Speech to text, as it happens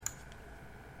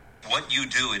what you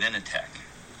do at Initech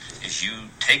is you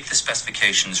take the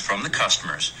specifications from the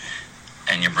customers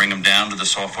and you bring them down to the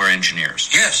software engineers.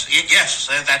 Yes,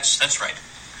 that's right.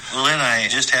 Well, then I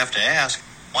just have to ask,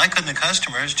 why couldn't the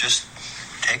customers just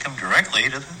take them directly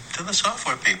to the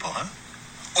software people, huh?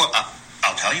 Well,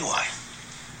 I'll tell you why.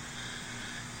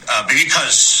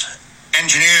 Because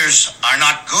engineers are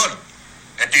not good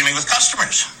at dealing with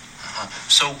customers.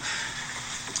 So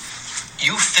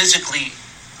you physically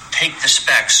take the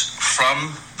specs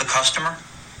from the customer?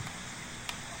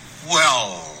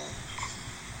 Well,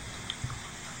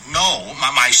 no.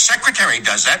 My secretary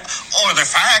does that, or the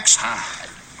fax.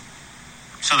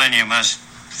 So then you must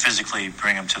physically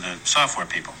bring them to the software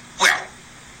people. Well,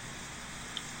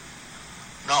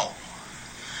 no.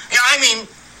 Yeah, I mean,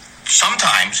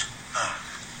 sometimes.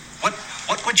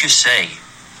 What would you say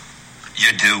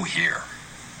you do here?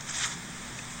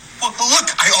 Well, look,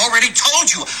 I already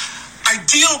told you. I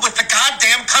deal with the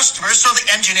goddamn customers so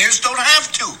the engineers don't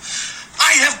have to.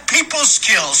 I have people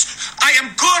skills. I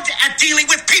am good at dealing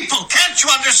with people. Can't you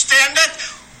understand it?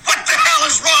 What the hell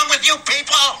is wrong with you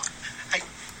people?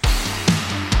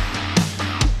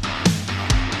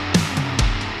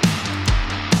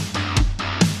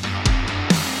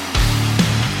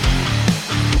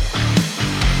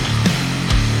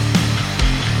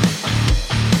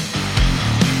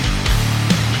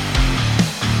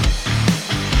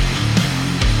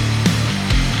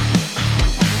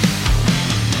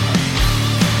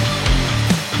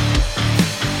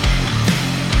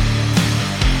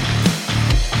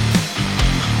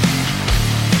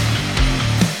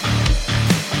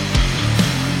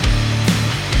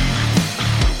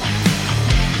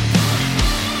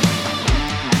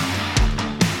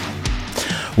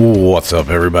 What's up,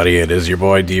 everybody? It is your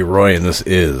boy D-Roy, and this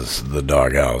is the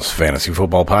Dawghouse Fantasy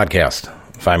Football Podcast.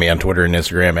 Find me on Twitter and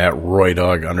Instagram at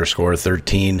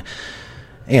RoyDog_13,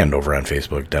 and over on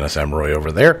Facebook, Dennis M. Roy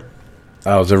over there.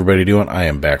 How's everybody doing? I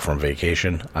am back from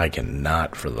vacation. I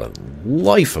cannot, for the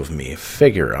life of me,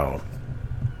 figure out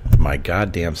my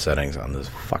goddamn settings on this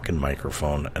fucking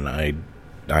microphone, and I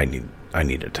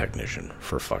need a technician,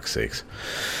 for fuck's sakes.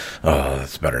 Oh,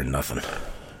 that's better than nothing.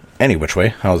 Any which way,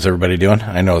 how's everybody doing?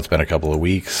 I know it's been a couple of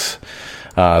weeks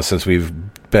since we've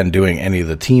been doing any of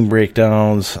the team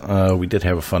breakdowns. We did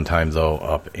have a fun time, though,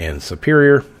 up in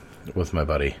Superior with my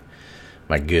buddy,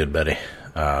 my good buddy,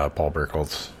 Paul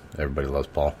Burkholz. Everybody loves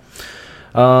Paul.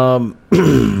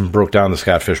 Broke down the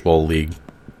Scott Fishbowl League.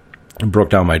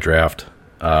 Broke down my draft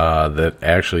that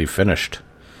actually finished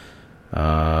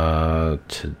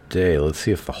today. Let's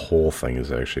see if the whole thing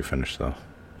is actually finished, though.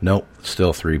 Nope,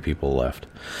 still 3 people left.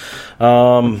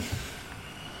 God,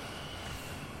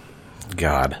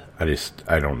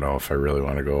 I don't know if I really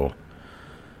want to go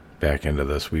back into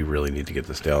this. We really need to get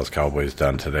this Dallas Cowboys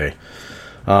done today.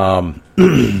 So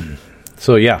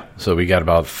we got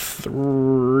about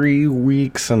 3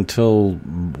 weeks until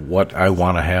what I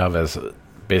want to have as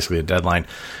basically a deadline.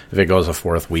 If it goes a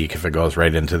 4th week, if it goes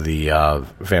right into the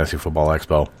Fantasy Football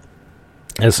Expo,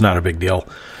 it's not a big deal.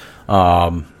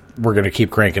 We're going to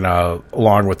keep cranking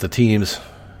along with the teams,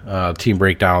 team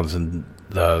breakdowns, and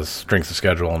the strength of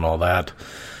schedule and all that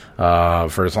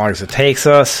for as long as it takes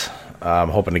us. I'm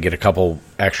hoping to get a couple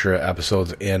extra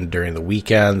episodes in during the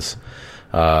weekends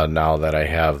now that I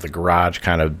have the garage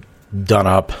kind of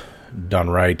done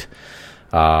right.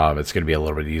 It's going to be a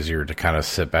little bit easier to kind of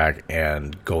sit back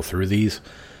and go through these.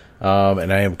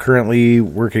 And I am currently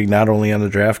working not only on the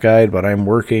draft guide, but I'm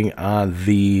working on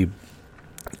the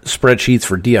spreadsheets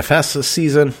for DFS this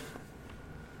season.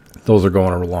 Those are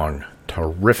going along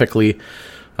terrifically.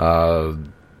 That,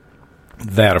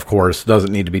 of course,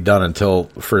 doesn't need to be done until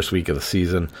the first week of the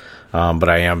season. But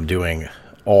I am doing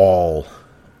all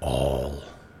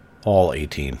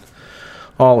 18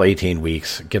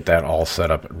 weeks. Get that all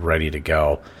set up, ready to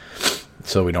go,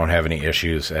 so we don't have any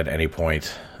issues at any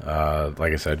point.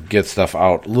 Like I said, get stuff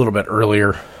out a little bit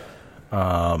earlier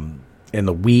in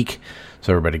the week,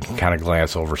 so everybody can kind of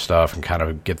glance over stuff and kind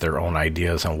of get their own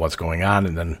ideas on what's going on,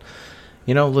 and then,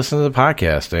 listen to the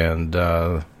podcast and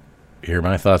hear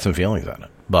my thoughts and feelings on it.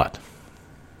 But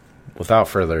without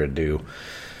further ado,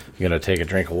 I'm going to take a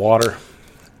drink of water,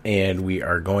 and we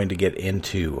are going to get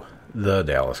into the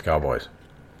Dallas Cowboys.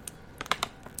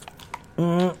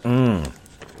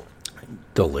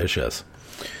 Delicious.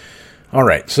 All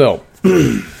right, so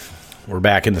we're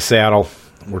back in the saddle.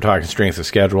 We're talking strength of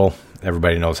schedule.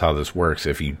 Everybody knows how this works.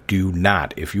 If you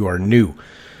are new,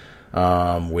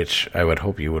 which I would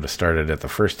hope you would have started at the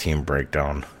first team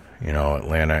breakdown,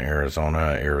 Atlanta,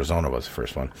 Arizona was the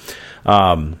first one.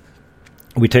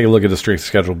 We take a look at the strength of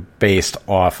schedule based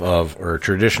off of, or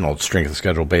traditional strength of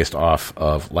schedule based off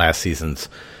of last season's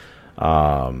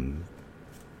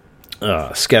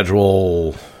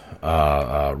schedule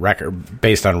record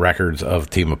based on records of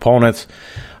team opponents.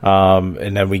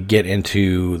 And then we get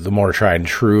into the more tried and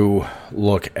true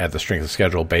look at the strength of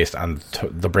schedule based on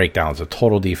the breakdowns of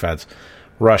total defense,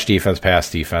 rush defense, pass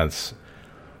defense,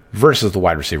 versus the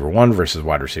wide receiver 1 versus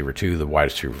wide receiver 2, the wide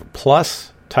receiver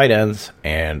plus, tight ends,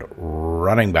 and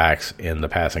running backs in the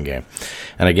passing game.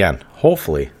 And again,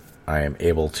 hopefully I am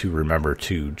able to remember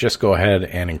to just go ahead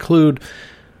and include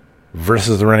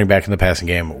versus the running back in the passing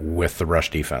game with the rush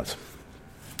defense.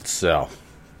 So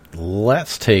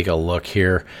let's take a look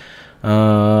here.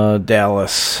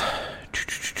 Dallas.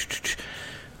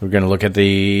 We're going to look at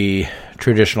the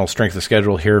traditional strength of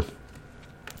schedule here.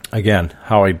 Again,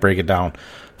 how I break it down.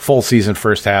 Full season,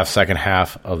 first half, second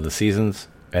half of the seasons,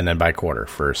 and then by quarter,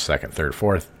 first, second, third,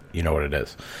 fourth. You know what it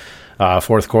is.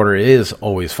 Fourth quarter is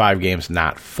always 5 games,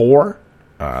 not 4.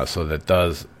 So that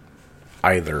does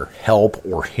either help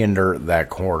or hinder that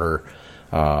quarter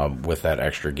with that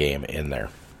extra game in there.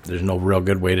 There's no real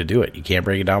good way to do it. You can't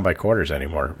break it down by quarters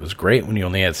anymore. It was great when you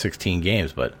only had 16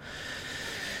 games, but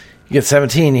you get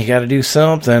 17, you got to do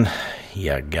something.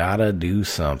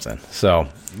 So,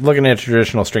 looking at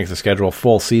traditional strength of schedule,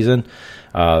 full season,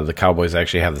 the Cowboys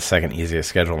actually have the second easiest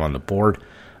schedule on the board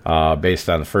based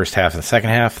on the first half and the second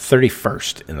half,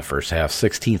 31st in the first half,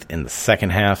 16th in the second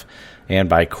half, and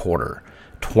by quarter,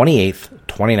 28th,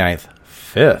 29th,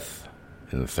 5th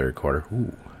in the third quarter,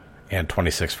 and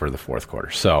 26th for the fourth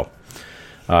quarter. So,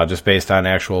 just based on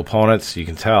actual opponents, you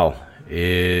can tell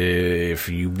if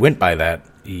you went by that,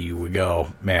 you would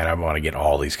go, man, I want to get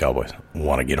all these Cowboys. I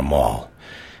want to get them all.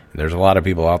 And there's a lot of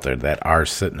people out there that are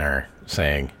sitting there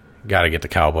saying, got to get the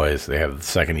Cowboys. They have the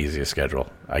second easiest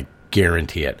schedule. I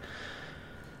guarantee it.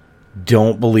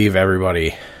 Don't believe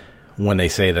everybody when they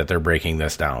say that they're breaking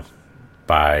this down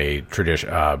by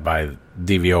tradition, by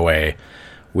DVOA,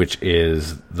 which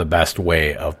is the best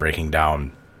way of breaking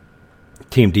down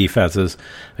team defenses.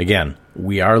 Again,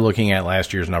 we are looking at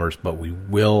last year's numbers, but we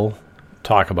will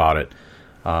talk about it.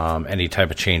 Any type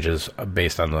of changes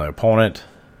based on the opponent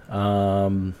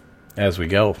as we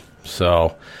go.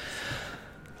 So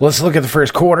let's look at the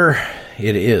first quarter.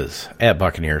 It is at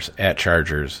Buccaneers, at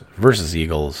Chargers, versus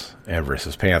Eagles, and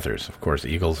versus Panthers. Of course, the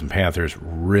Eagles and Panthers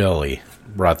really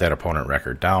brought that opponent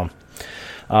record down.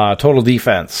 Total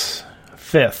defense,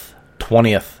 5th,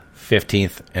 20th,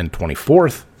 15th, and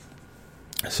 24th.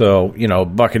 So,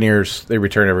 Buccaneers, they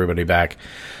return everybody back.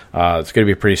 It's going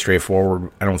to be pretty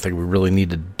straightforward. I don't think we really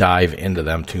need to dive into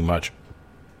them too much.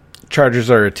 Chargers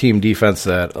are a team defense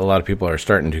that a lot of people are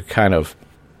starting to kind of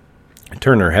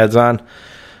turn their heads on.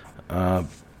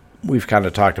 We've kind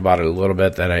of talked about it a little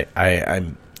bit, that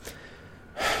I'm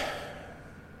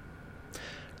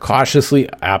cautiously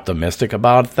optimistic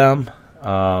about them,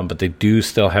 but they do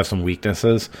still have some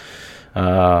weaknesses.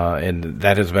 And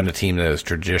that has been a team that has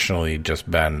traditionally just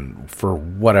been, for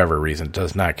whatever reason,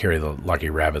 does not carry the lucky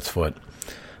rabbit's foot,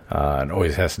 and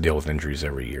always has to deal with injuries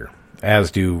every year,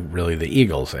 as do really the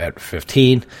Eagles at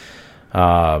 15.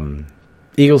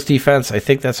 Eagles defense, I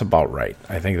think that's about right.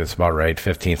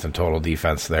 15th in total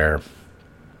defense there.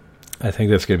 I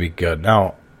think that's going to be good.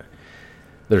 Now,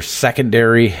 their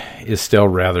secondary is still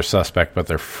rather suspect, but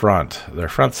their front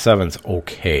seven's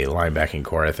okay. Linebacking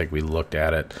core, I think we looked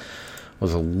at it,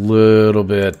 was a little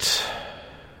bit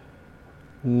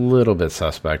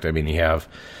suspect. I mean, you have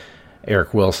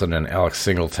Eric Wilson and Alex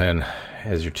Singleton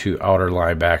as your two outer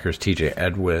linebackers, TJ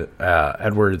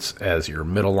Edwards as your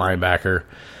middle linebacker,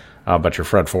 but your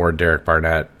front forward, Derek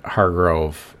Barnett,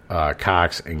 Hargrove,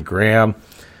 Cox, and Graham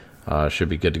should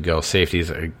be good to go. Safeties,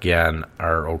 again,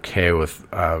 are okay with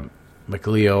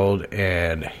McLeod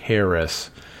and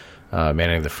Harris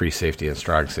manning the free safety and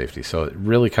strong safety. So it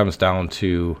really comes down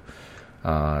to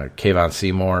Kayvon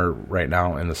Seymour right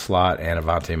now in the slot, and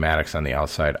Avonte Maddox on the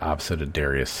outside opposite of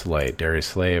Darius Slay. Darius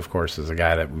Slay, of course, is a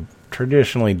guy that we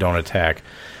traditionally don't attack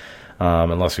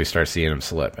unless we start seeing him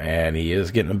slip. And he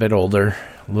is getting a bit older,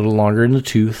 a little longer in the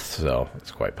tooth, so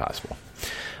it's quite possible.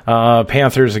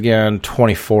 Panthers, again,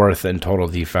 24th in total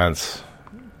defense.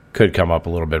 Could come up a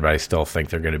little bit, but I still think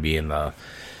they're going to be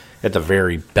at the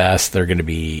very best, they're going to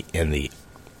be in the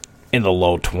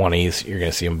low 20s. You're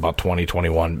going to see them about 20,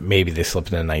 21. Maybe they slip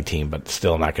into 19, but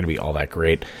still not going to be all that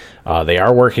great. They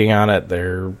are working on it.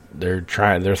 They're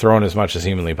throwing as much as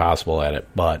humanly possible at it,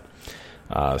 but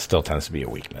still tends to be a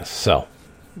weakness. So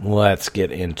let's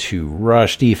get into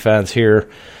rush defense here.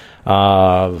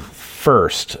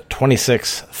 First,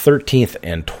 26th, 13th,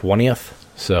 and 20th.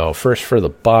 So first for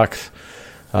the Bucs.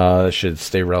 Should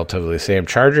stay relatively the same.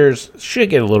 Chargers should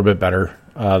get a little bit better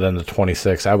than the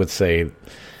 26. I would say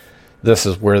this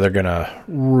is where they're going to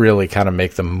really kind of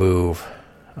make the move.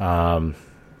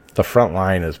 The front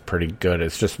line is pretty good.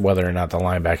 It's just whether or not the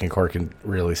linebacking core can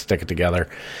really stick it together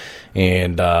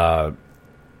and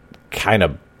kind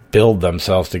of build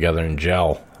themselves together and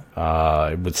gel.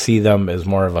 I would see them as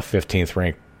more of a 15th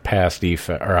ranked pass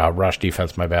defense or rush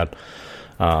defense. My bad.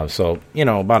 So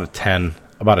about a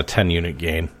 10 unit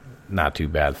gain, not too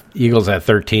bad. Eagles at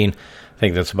 13. I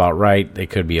think that's about right. They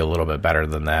could be a little bit better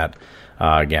than that.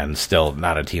 Again, still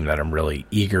not a team that I'm really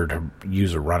eager to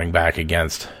use a running back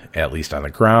against, at least on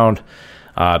the ground.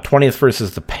 20th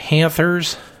versus the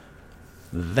Panthers.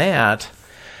 That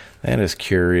is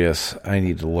curious. I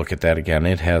need to look at that again.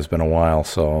 It has been a while,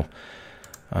 so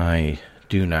I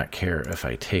do not care if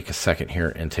I take a second here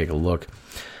and take a look.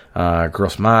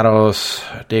 Gross Matos,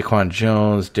 Daquan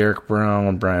Jones, Derek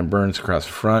Brown, Brian Burns across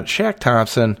the front, Shaq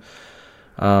Thompson,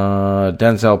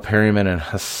 Denzel Perryman, and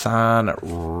Hassan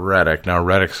Reddick. Now,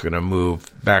 Reddick's going to move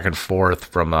back and forth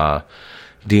from a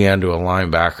DN to a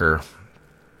linebacker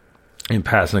in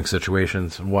passing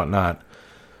situations and whatnot.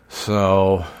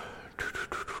 So,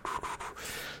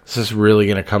 this is really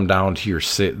going to come down to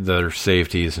their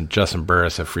safeties, and Justin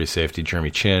Burris at free safety.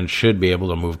 Jeremy Chin should be able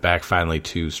to move back finally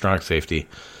to strong safety,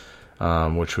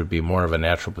 which would be more of a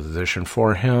natural position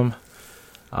for him.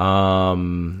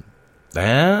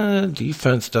 That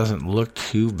defense doesn't look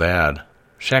too bad.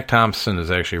 Shaq Thompson is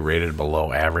actually rated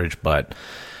below average, but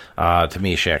to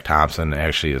me, Shaq Thompson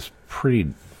actually is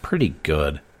pretty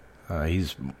good.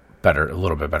 He's better, a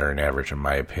little bit better than average in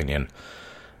my opinion.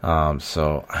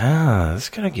 So it's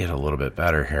going to get a little bit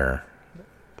better here.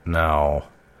 Now,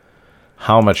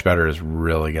 how much better is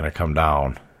really going to come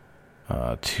down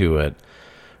to it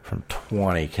from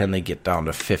 20. Can they get down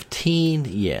to 15?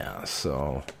 Yeah,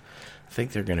 so I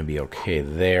think they're going to be okay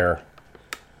there.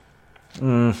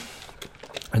 I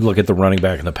look at the running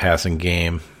back in the passing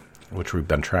game, which we've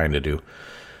been trying to do.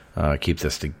 Keep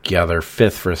this together.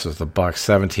 5th versus the Bucks,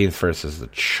 17th versus the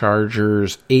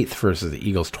Chargers, 8th versus the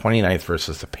Eagles, 29th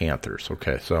versus the Panthers.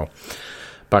 Okay, so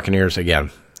Buccaneers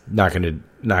again, not going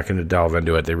to delve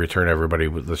into it. They return everybody.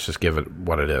 Let's just give it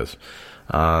what it is.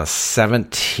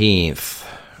 17th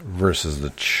versus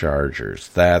the Chargers.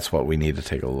 That's what we need to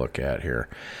take a look at here.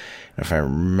 If I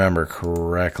remember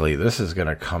correctly, this is going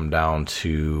to come down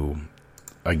to,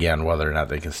 again, whether or not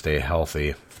they can stay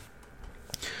healthy.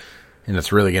 And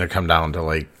it's really going to come down to,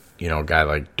 a guy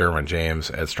like Derwin James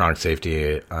at strong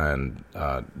safety and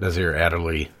Nazir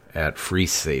Adderley at free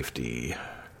safety.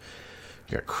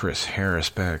 You got Chris Harris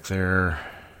back there.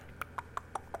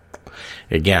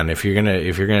 Again, if you're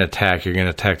gonna attack, you're gonna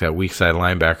attack that weak side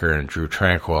linebacker and Drew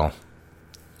Tranquil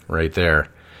right there.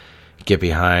 Get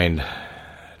behind.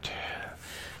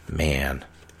 Man.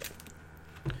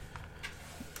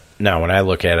 Now, when I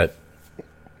look at it,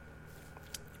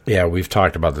 yeah, we've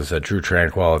talked about this at Drew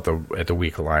Tranquil at the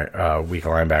weak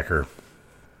linebacker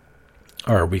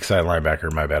or weak side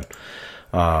linebacker. My bad.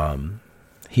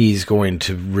 He's going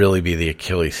to really be the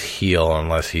Achilles heel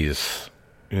unless he's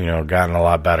gotten a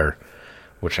lot better,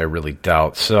 which I really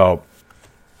doubt. So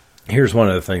here's one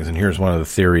of the things, and here's one of the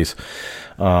theories.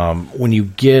 When you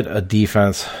get a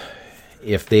defense,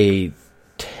 if they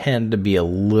tend to be a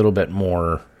little bit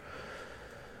more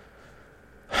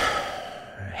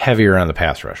heavier on the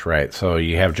pass rush, right? So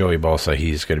you have Joey Bosa.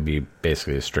 He's going to be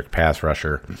basically a strict pass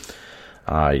rusher.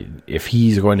 If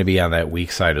he's going to be on that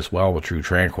weak side as well with Drew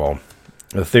Tranquil,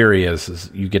 the theory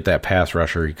is you get that pass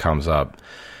rusher, he comes up.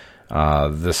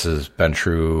 This has been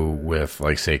true with,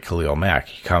 say, Khalil Mack.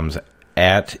 He comes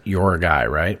at your guy,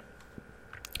 right?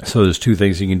 So there's two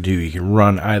things you can do. You can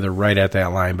run either right at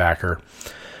that linebacker,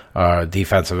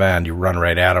 defensive end. You run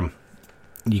right at him.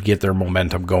 You get their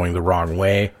momentum going the wrong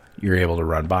way. You're able to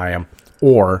run by him.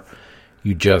 Or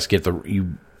you just get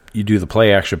you do the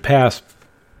play action pass.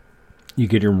 You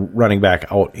get your running back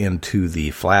out into the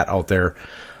flat out there.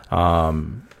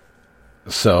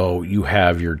 So you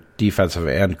have your defensive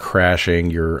end crashing,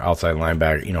 your outside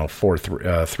linebacker,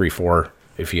 4-3-4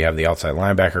 if you have the outside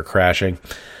linebacker crashing.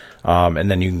 And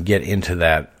then you can get into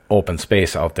that open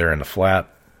space out there in the flat,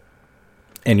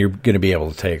 and you're going to be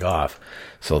able to take off.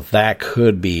 So that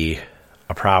could be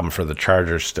a problem for the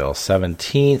Chargers still.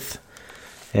 17th,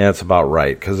 yeah, that's about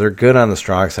right, because they're good on the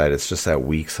strong side. It's just that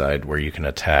weak side where you can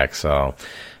attack. So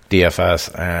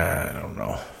DFS, I don't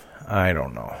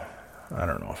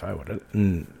know if I would.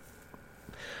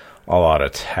 I'll ought to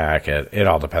attack it. It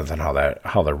all depends on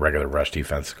how the regular rush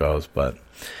defense goes. But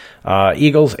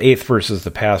Eagles 8th versus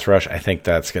the pass rush. I think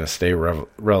that's going to stay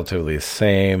relatively the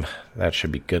same. That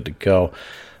should be good to go.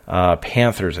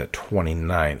 Panthers at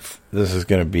 29th. This is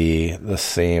going to be the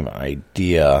same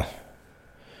idea.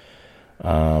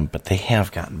 But they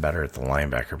have gotten better at the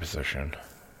linebacker position.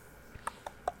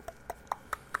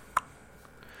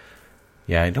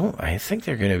 Yeah, I think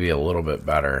they're going to be a little bit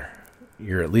better.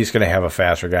 You're at least going to have a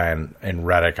faster guy in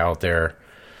Reddick out there.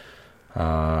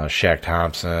 Shaq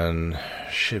Thompson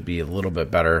should be a little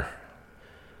bit better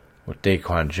with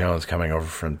Daquan Jones coming over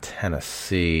from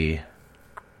Tennessee.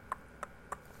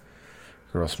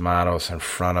 Gross Matos in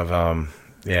front of him.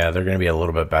 Yeah, they're going to be a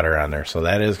little bit better on there. So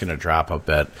that is going to drop a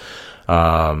bit.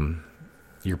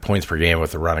 Your points per game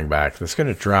with the running back, that's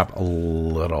going to drop a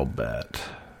little bit.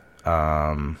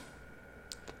 I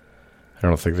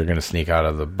don't think they're going to sneak out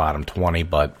of the bottom 20,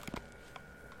 but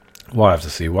we'll have to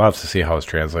see. We'll have to see how it's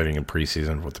translating in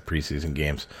preseason with the preseason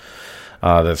games.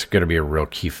 That's going to be a real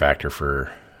key factor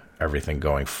for everything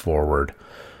going forward,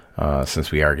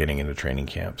 since we are getting into training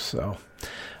camps. So,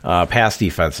 pass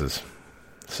defenses.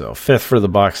 So 5th for the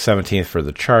Bucs, 17th for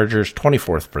the Chargers,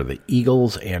 24th for the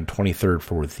Eagles, and 23rd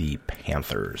for the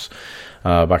Panthers.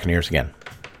 Buccaneers again,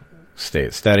 stay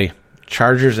steady.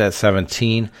 Chargers at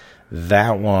 17.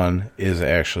 That one is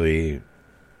actually,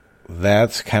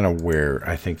 that's kind of where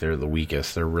I think they're the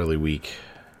weakest. They're really weak.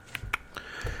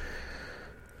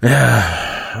 Maybe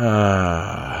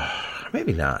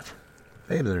not.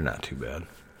 Maybe they're not too bad.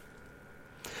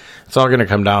 It's all going to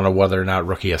come down to whether or not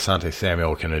rookie Asante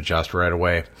Samuel can adjust right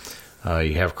away.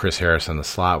 You have Chris Harris in the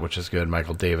slot, which is good.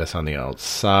 Michael Davis on the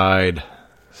outside.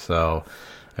 So,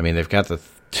 I mean, they've got the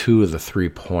 2 of the 3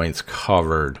 points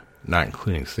covered, not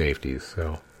including safeties.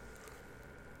 So,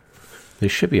 they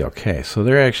should be okay. So,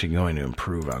 they're actually going to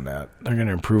improve on that. They're going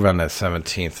to improve on that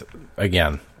 17th,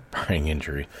 again, barring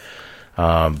injury.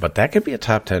 But that could be a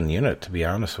top 10 unit, to be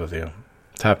honest with you.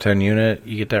 Top 10 unit,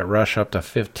 you get that rush up to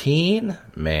 15.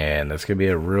 Man, that's going to be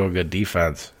a real good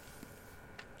defense.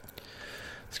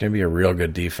 It's going to be a real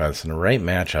good defense. In the right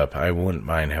matchup, I wouldn't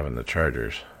mind having the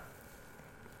Chargers,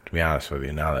 to be honest with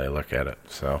you, now that I look at it.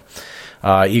 So,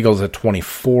 Eagles at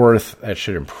 24th. That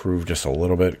should improve just a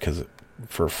little bit because,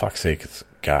 for fuck's sake, it's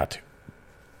got to.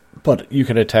 But you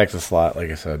can attack the slot, like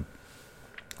I said.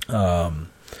 You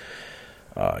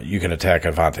can attack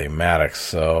Avonte Maddox,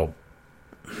 so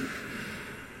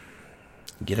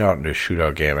get out into a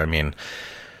shootout game. I mean,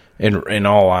 in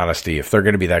all honesty, if they're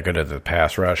going to be that good at the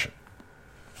pass rush,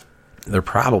 they're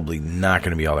probably not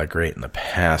going to be all that great in the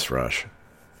pass rush.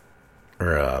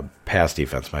 Or pass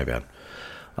defense, my bad.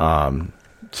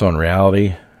 So in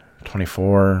reality,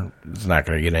 24 is not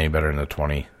going to get any better than the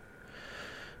 20.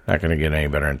 Not going to get any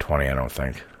better than 20, I don't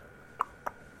think.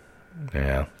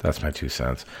 Yeah, that's my 2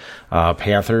 cents.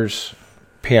 Panthers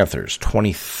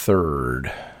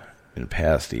 23rd in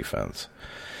pass defense.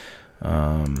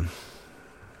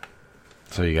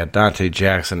 So you got Dante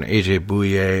Jackson, AJ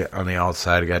Bouye on the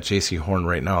outside. You got J.C. Horn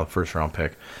right now, the first round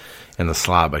pick in the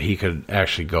slot, but he could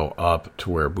actually go up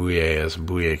to where Bouye is.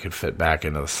 Bouye could fit back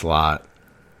into the slot.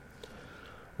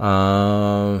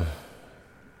 So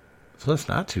that's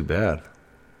not too bad.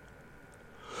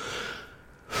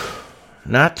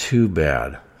 Not too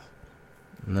bad.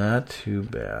 Not too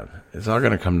bad. It's all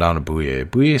going to come down to Bouye.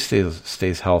 Bouye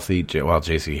stays healthy. Well,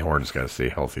 J.C. Horn's got to stay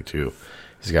healthy, too.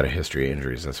 He's got a history of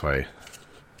injuries. That's why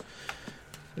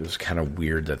it was kind of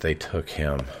weird that they took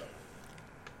him.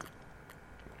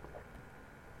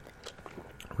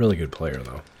 Really good player,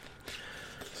 though.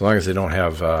 As long as they don't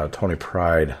have Tony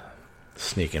Pride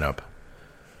sneaking up,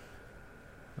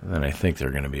 then I think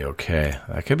they're going to be okay.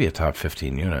 That could be a top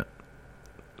 15 unit.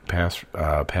 Pass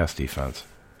defense.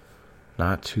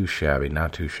 Not too shabby,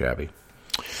 not too shabby.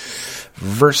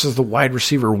 Versus the wide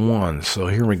receiver 1. So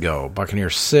here we go.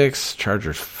 Buccaneers 6,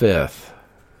 Chargers 5th.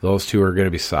 Those two are going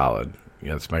to be solid.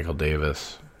 It's Michael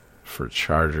Davis for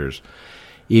Chargers.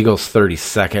 Eagles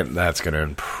 32nd. That's going to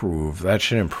improve. That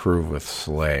should improve with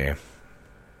Slay.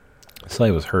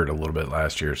 Slay was hurt a little bit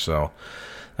last year, so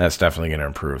that's definitely going to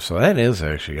improve. So that is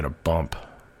actually going to bump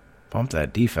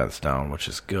that defense down, which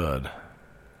is good.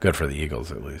 Good for the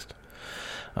Eagles, at least.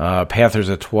 Panthers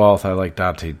at 12th. I like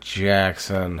Dante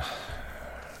Jackson.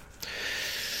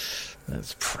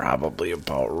 That's probably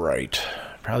about right.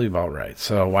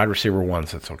 So wide receiver 1,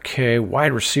 so that's okay.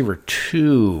 Wide receiver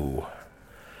 2.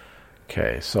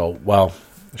 Okay, so, well,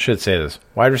 I should say this.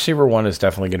 Wide receiver 1 is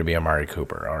definitely going to be Amari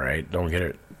Cooper, all right?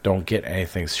 Don't get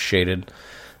anything shaded.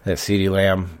 That CeeDee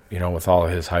Lamb, with all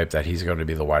of his hype, that he's going to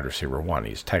be the wide receiver 1.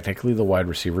 He's technically the wide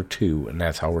receiver 2, and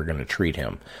that's how we're going to treat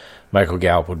him. Michael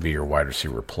Gallup would be your wide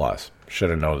receiver plus. Should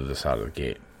have noted this out of the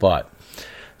gate. But,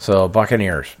 so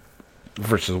Buccaneers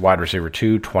versus wide receiver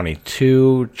 2,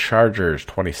 22. Chargers,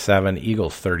 27.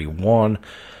 Eagles, 31.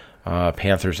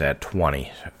 Panthers at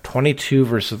 20. 22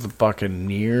 versus the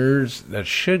Buccaneers. That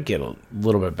should get a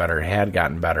little bit better. Had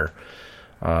gotten better.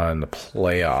 in the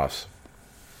playoffs.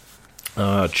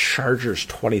 Chargers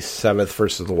 27th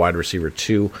versus the wide receiver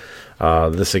 2.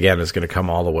 This again is going to come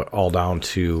all down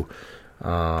to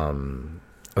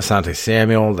Asante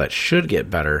Samuel. That should get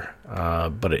better,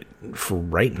 but for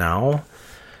right now,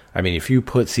 I mean, if you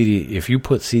put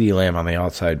CeeDee Lamb on the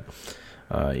outside,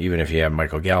 even if you have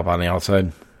Michael Gallup on the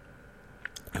outside,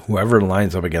 whoever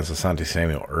lines up against Asante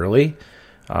Samuel early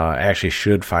actually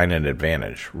should find an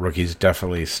advantage. Rookies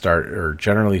generally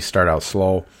start out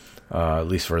slow. At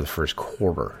least for the first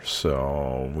quarter.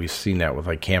 So we've seen that with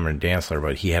like Cameron Dantzler,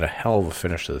 but he had a hell of a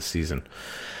finish to the season.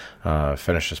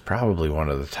 Finished as probably one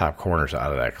of the top corners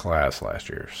out of that class last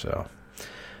year. So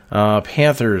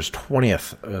Panthers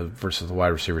 20th versus the wide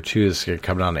receiver 2. This is going to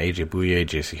come down to A.J. Bouye,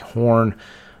 J.C. Horn.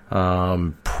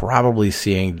 Probably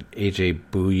seeing A.J.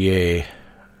 Bouye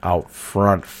out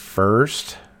front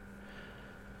first,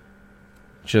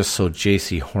 just so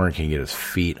J.C. Horn can get his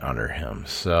feet under him.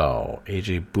 So,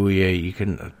 A.J. Bouye, you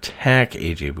can attack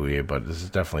A.J. Bouye, but this is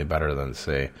definitely better than,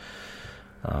 say,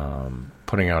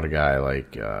 putting out a guy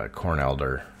like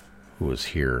Cornelder, who was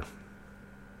here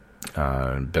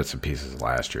in bits and pieces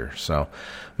last year. So,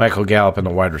 Michael Gallup in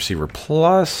the wide receiver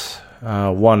plus,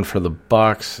 1 for the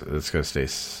Bucks. It's going to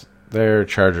stay there.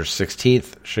 Chargers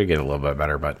 16th. Should get a little bit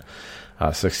better, but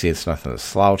 16th is nothing to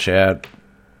slouch at.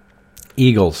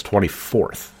 Eagles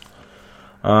 24th.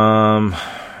 Wonder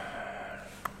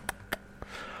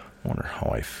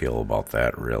how I feel about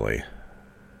that, really.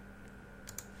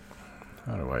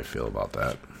 How do I feel about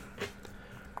that?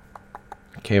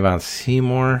 Kayvon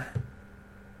Seymour.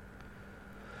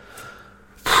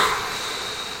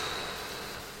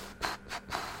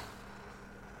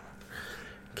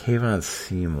 Kayvon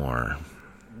Seymour.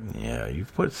 Yeah, you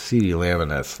put CeeDee Lamb in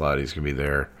that slot, he's going to be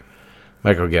there.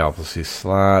 Michael Gallup will see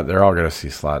slot. They're all going to see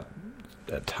slot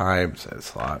at times at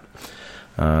slot.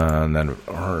 And then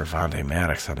Avonte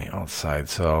Maddox on the outside.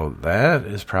 So that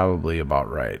is probably about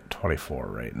right. 24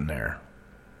 right in there.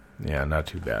 Yeah, not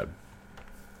too bad.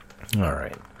 All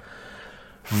right.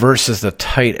 Versus the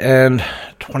tight end.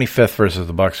 25th versus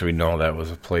the Bucs. We know that was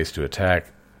a place to attack.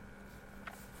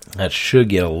 That should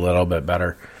get a little bit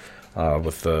better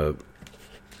with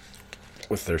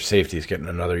their safeties getting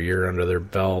another year under their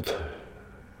belt.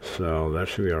 So that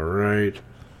should be all right.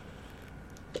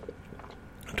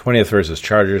 20th versus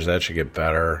Chargers. That should get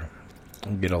better.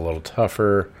 Get a little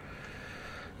tougher.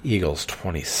 Eagles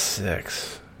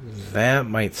 26. That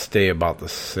might stay about the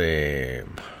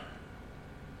same.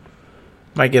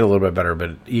 Might get a little bit better,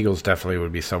 but Eagles definitely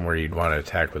would be somewhere you'd want to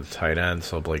attack with the tight end.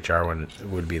 So Blake Jarwin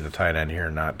would be the tight end here,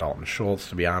 not Dalton Schultz,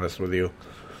 to be honest with you.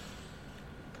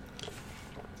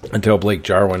 Until Blake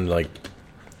Jarwin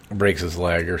breaks his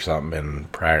leg or something in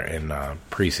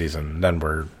preseason, then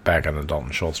we're back on the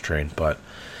Dalton Schultz train. But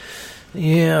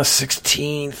yeah,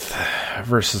 16th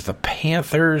versus the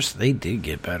Panthers. They did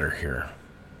get better here.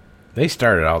 They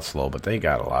started out slow, but they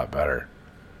got a lot better.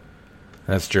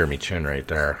 That's Jeremy Chin right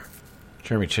there.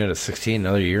 Jeremy Chin at 16,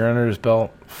 another year under his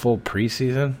belt, full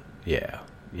preseason. Yeah.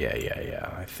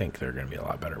 I think they're going to be a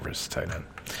lot better versus tight end.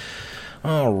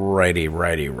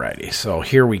 Righty. So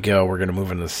here we go. We're going to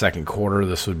move into the second quarter.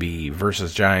 This would be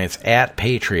versus Giants at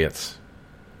Patriots.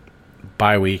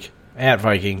 Bye week at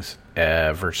Vikings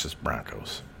versus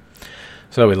Broncos.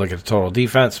 So we look at the total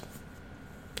defense.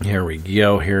 Here we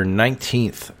go. Here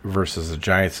 19th versus the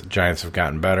Giants. Giants have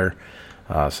gotten better.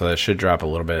 So that should drop a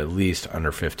little bit, at least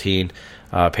under 15.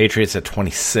 Patriots at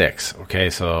 26. Okay,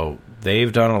 so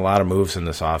they've done a lot of moves in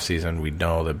this offseason. We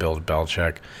know that Bill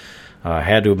Belichick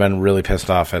had to have been really pissed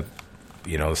off at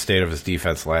the state of his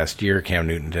defense last year. Cam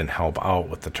Newton didn't help out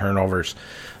with the turnovers,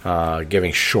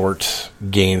 giving short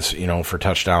gains, for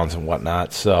touchdowns and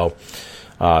whatnot. So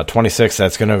 26,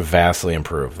 that's going to vastly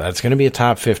improve. That's going to be a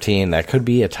top 15. That could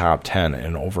be a top 10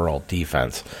 in overall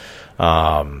defense.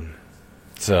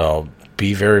 So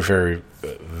be very, very,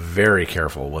 very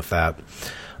careful with that.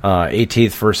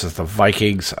 18th versus the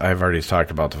Vikings. I've already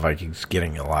talked about the Vikings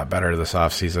getting a lot better this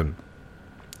offseason.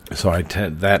 So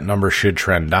that number should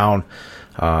trend down,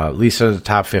 at least in the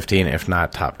top 15, if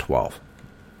not top 12.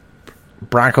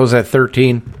 Broncos at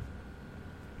 13.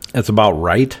 That's about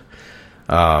right.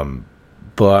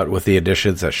 But with the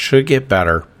additions, that should get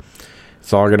better.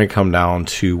 It's all going to come down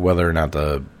to whether or not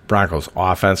the Broncos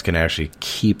offense can actually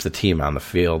keep the team on the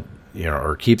field,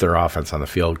 or keep their offense on the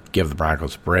field, give the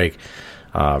Broncos a break,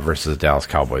 versus the Dallas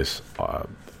Cowboys.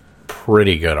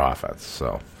 Pretty good offense.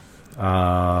 So,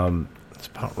 that's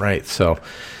about right. So,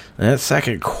 in that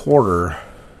second quarter,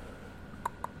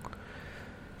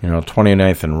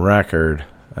 29th in record,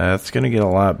 that's going to get a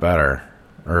lot better,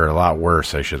 or a lot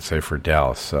worse, I should say, for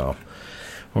Dallas. So,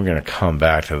 We're going to come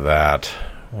back to that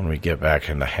when we get back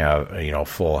into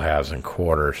full halves and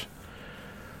quarters.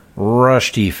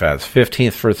 Rush defense,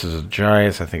 15th versus the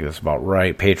Giants. I think that's about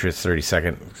right. Patriots,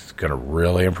 32nd. It's going to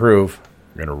really improve.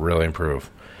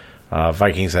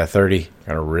 Vikings at 30.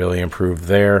 Going to really improve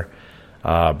there.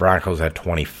 Broncos at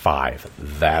 25.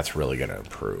 That's really going to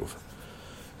improve.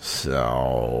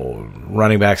 So,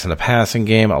 running backs in the passing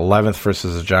game, 11th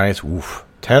versus the Giants.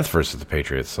 10th versus the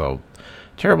Patriots. So,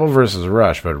 terrible versus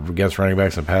rush, but against running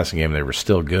backs in the passing game, they were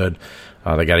still good.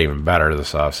 They got even better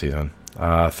this offseason.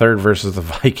 3rd versus the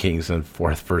Vikings, and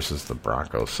 4th versus the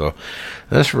Broncos. So,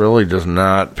 this really does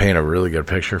not paint a really good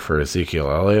picture for Ezekiel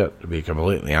Elliott, to be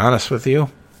completely honest with you.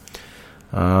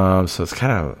 So I'm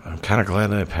kind of glad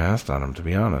that I passed on him, to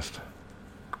be honest.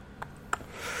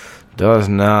 Does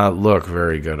not look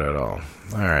very good at all.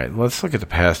 All right, let's look at the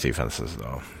pass defenses,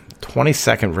 though.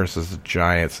 22nd versus the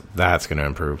Giants, that's going to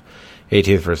improve.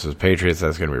 18th versus Patriots,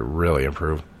 that's going to be really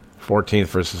improved. 14th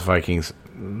versus Vikings,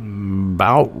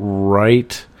 about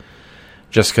right,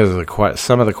 just because of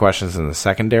some of the questions in the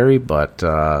secondary, but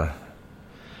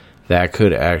that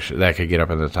could get up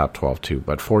in the top 12 too.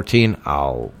 But 14,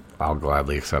 I'll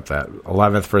gladly accept that.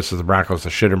 11th versus the Broncos,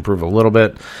 it should improve a little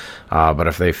bit, but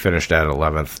if they finished at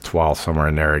 11th, 12th, somewhere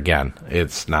in there again,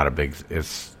 it's not a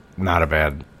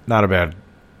bad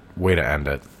way to end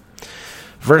it.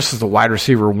 Versus the wide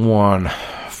receiver 1,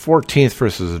 14th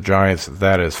versus the Giants,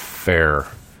 that is fair.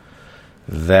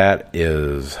 That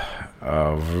is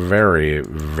very,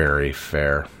 very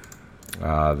fair.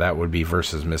 That would be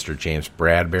versus Mr. James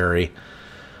Bradbury.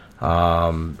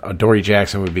 Dory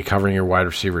Jackson would be covering your wide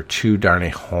receiver 2. Darnay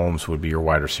Holmes would be your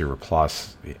wide receiver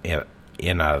plus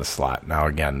in out of the slot. Now,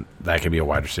 again, that could be a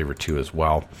wide receiver 2 as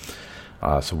well.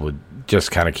 So we'll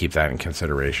just kind of keep that in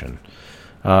consideration.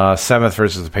 7th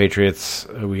versus the Patriots.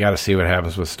 We got to see what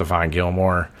happens with Stephon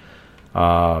Gilmore.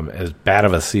 As bad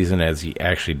of a season as he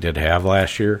actually did have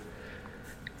last year.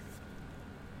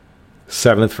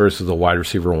 7th versus the wide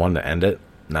receiver 1 to end it.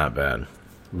 Not bad.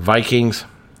 Vikings,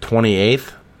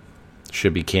 28th.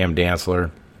 Should be Cam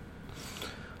Dantzler.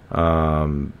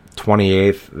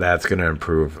 28th, that's going to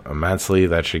improve immensely.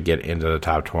 That should get into the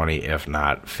top 20, if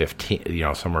not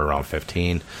 15, somewhere around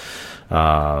 15.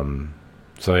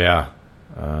 So, yeah.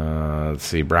 Let's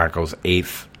see, Broncos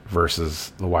 8th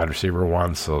versus the wide receiver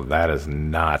 1. So that is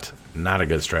not a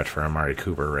good stretch for Amari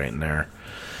Cooper right in there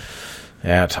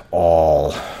at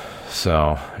all.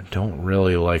 So I don't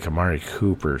really like Amari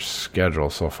Cooper's schedule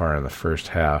so far in the first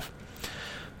half.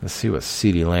 Let's see what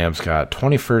CeeDee Lamb's got.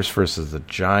 21st versus the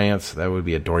Giants. That would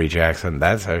be a Dory Jackson.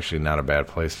 That's actually not a bad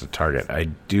place to target. I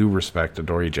do respect a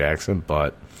Dory Jackson,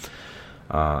 but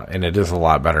and it is a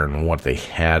lot better than what they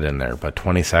had in there. But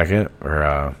 22nd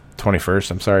or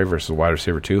 21st, versus wide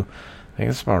receiver 2. I think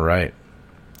that's about right.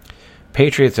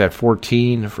 Patriots at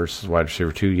 14 versus wide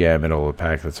receiver 2. Yeah, middle of the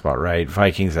pack. That's about right.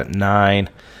 Vikings at 9.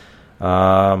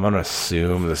 I'm going to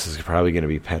assume this is probably going to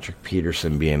be Patrick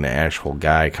Peterson being the actual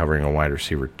guy covering a wide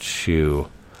receiver 2.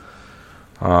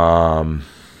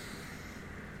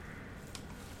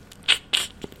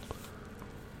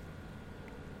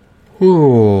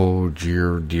 Oh,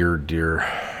 dear.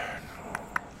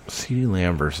 CeeDee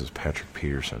Lamb versus Patrick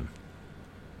Peterson.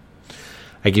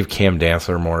 I give Cam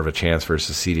Dantzler more of a chance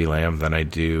versus CeeDee Lamb than I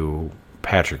do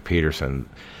Patrick Peterson.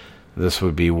 This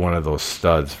would be one of those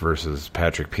studs versus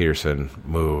Patrick Peterson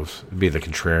moves. It'd be the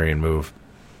contrarian move.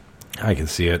 I can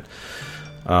see it.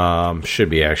 Should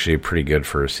be actually pretty good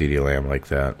for a CeeDee Lamb like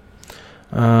that.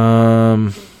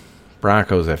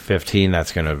 Broncos at 15.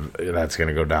 That's gonna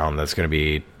go down. That's gonna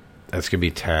be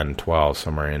 10, 12,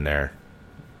 somewhere in there.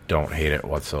 Don't hate it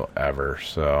whatsoever.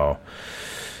 So,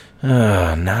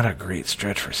 not a great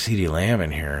stretch for CeeDee Lamb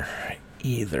in here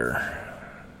either.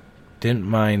 Didn't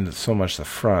mind so much the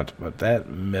front, but that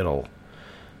middle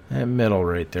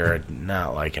right there, I'm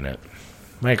not liking it.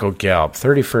 Michael Gallup,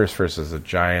 31st versus the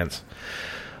Giants.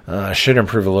 Should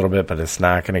improve a little bit, but it's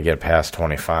not going to get past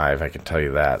 25, I can tell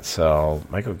you that. So,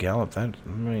 Michael Gallup, that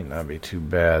might not be too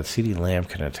bad. CeeDee Lamb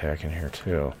can attack in here,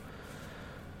 too.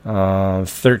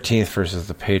 13th versus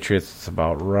the Patriots, it's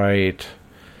about right.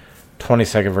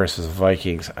 22nd versus the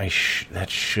Vikings,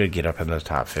 that should get up in the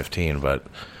top 15, but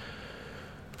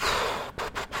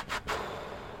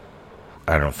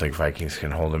I don't think Vikings can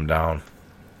hold him down.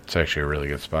 It's actually a really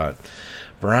good spot.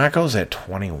 Broncos at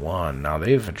 21. Now,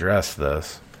 they've addressed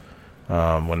this.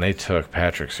 When they took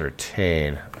Patrick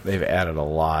Surtain, they've added a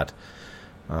lot.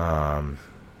 Yeah,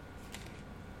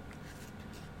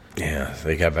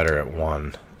 they got better at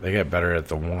 1. They got better at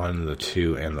the 1, the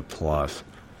 2, and the plus.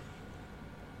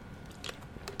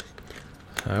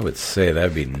 I would say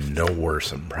that'd be no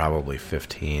worse than probably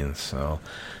 15. So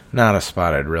not a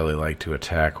spot I'd really like to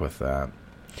attack with that.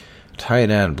 Tight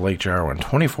end, Blake Jarwin,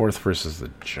 24th versus the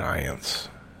Giants.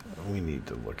 We need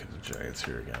to look at the Giants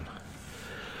here again.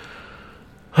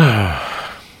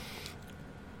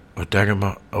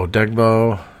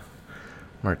 Odegbo,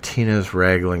 Martinez,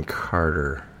 Ragland,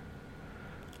 Carter,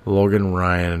 Logan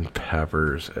Ryan,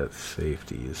 Peppers at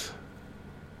safeties.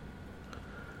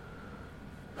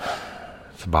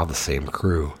 It's about the same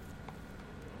crew.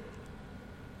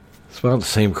 It's about the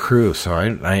same crew, so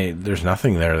I there's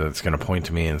nothing there that's going to point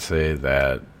to me and say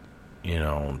that,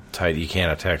 you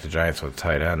can't attack the Giants with a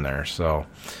tight end there. So,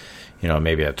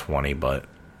 maybe at 20, but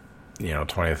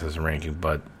 20th is the ranking,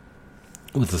 but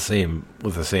with the same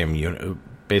unit,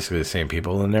 basically the same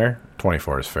people in there,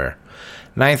 24 is fair.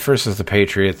 9th versus the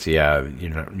Patriots, yeah,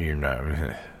 you're not.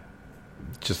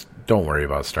 Just don't worry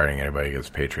about starting anybody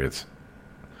against Patriots.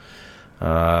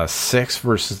 6th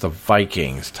versus the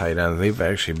Vikings, tight ends. They've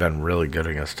actually been really good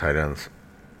against tight ends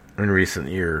in recent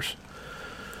years.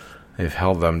 They've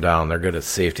held them down. They're good at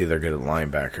safety. They're good at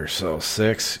linebacker. So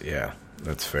 6, yeah,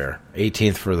 that's fair.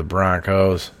 18th for the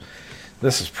Broncos.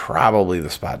 This is probably the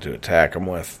spot to attack them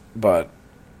with, but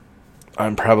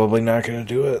I'm probably not going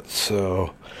to do it.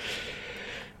 So,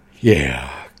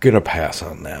 yeah, going to pass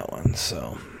on that one.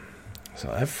 So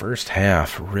that first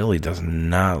half really does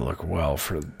not look well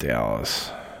for Dallas.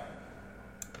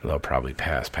 They'll probably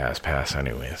pass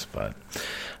anyways. But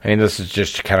I mean, this is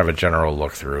just kind of a general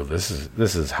look through. This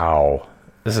is how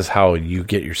you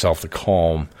get yourself to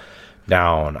calm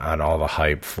down on all the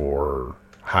hype for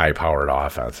high-powered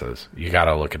offenses. You got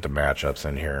to look at the matchups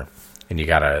in here, and you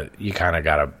kind of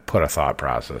got to put a thought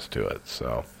process to it.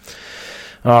 So.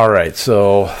 All right,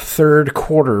 so third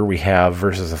quarter we have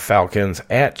versus the Falcons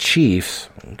at Chiefs,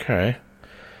 okay,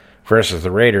 versus the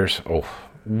Raiders. Oh,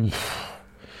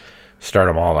 start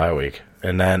them all that week.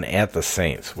 And then at the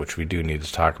Saints, which we do need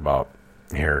to talk about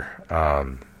here.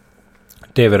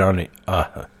 David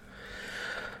Onyemata,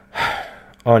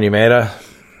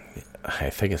 I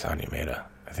think it's Onyemata.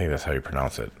 I think that's how you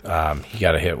pronounce it. He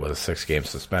got a hit with a 6-game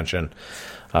suspension,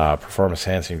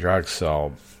 performance-enhancing drugs,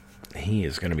 so he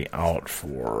is going to be out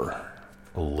for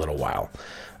a little while.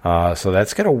 So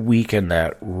that's going to weaken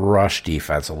that rush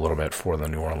defense a little bit for the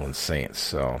New Orleans Saints.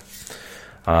 So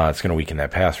it's going to weaken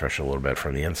that pass rush a little bit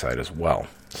from the inside as well.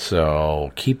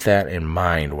 So keep that in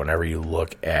mind whenever you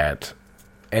look at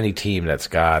any team that's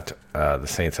got the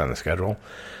Saints on the schedule,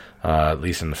 at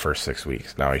least in the first 6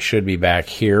 weeks. Now, he should be back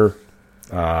here.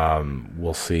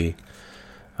 We'll see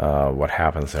what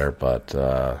happens there. But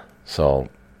so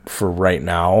for right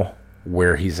now,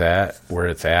 where it's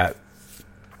at,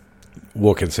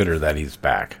 we'll consider that he's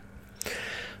back.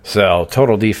 So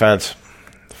total defense,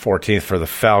 14th for the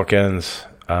Falcons.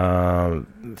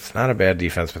 It's not a bad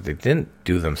defense, but they didn't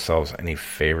do themselves any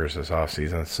favors this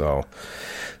offseason, so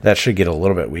that should get a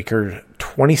little bit weaker.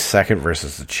 22nd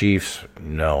versus the Chiefs.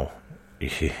 No.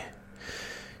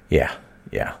 Yeah.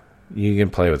 You can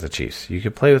play with the Chiefs.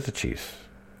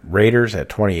 Raiders at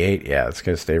 28. Yeah, it's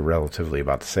going to stay relatively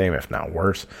about the same, if not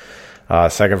worse.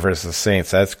 Second versus the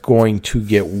Saints. That's going to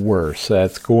get worse.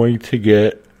 That's going to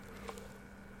get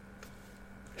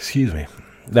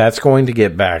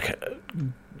back.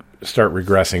 Start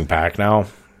regressing back now.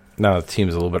 Now the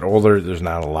team's a little bit older. There's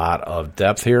not a lot of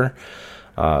depth here.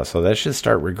 So that should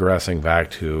start regressing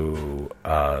back to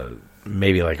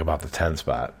maybe like about the 10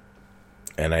 spot.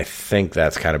 And I think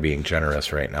that's kind of being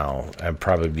generous right now. I'm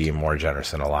probably being more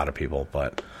generous than a lot of people,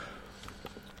 but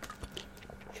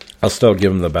I'll still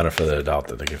give them the benefit of the doubt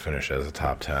that they can finish as a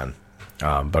top 10.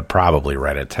 But probably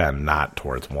right at 10, not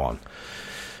towards 1.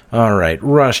 All right,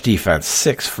 rush defense,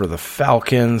 6 for the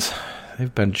Falcons.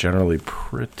 They've been generally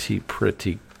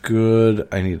pretty good.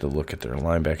 I need to look at their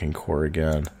linebacking core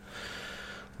again.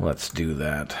 Let's do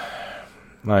that.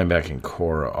 Linebacking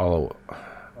core,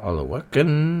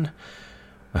 Olulukin.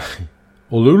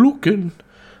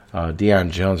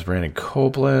 Deion Jones, Brandon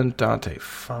Copeland, Dante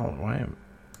Fowler.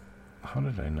 How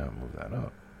did I not move that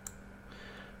up?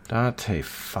 Dante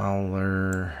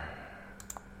Fowler,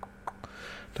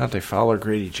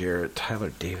 Grady Jarrett,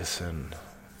 Tyler Davison,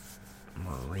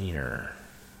 Mariner,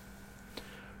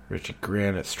 Richie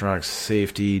Grant at strong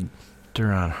safety,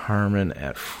 Duron Harmon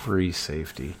at free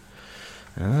safety.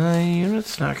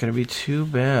 Unit's not going to be too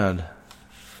bad.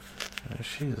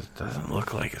 Actually, it doesn't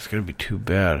look like it's going to be too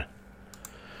bad.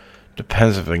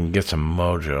 Depends if they can get some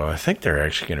mojo. I think they're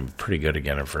actually going to be pretty good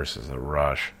again versus the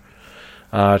rush.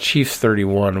 Chiefs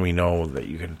 31, we know that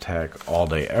you can attack all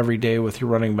day, every day with your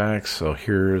running backs. So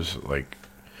here's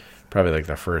probably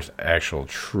the first actual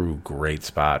true great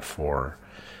spot for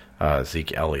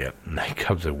Zeke Elliott, and that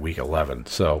comes in week 11.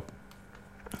 So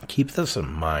keep this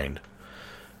in mind,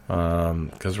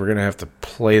 because we're going to have to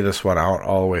play this one out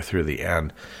all the way through the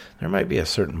end. There might be a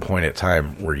certain point at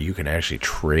time where you can actually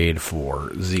trade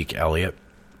for Zeke Elliott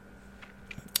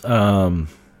and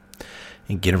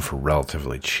get him for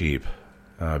relatively cheap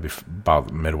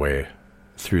about midway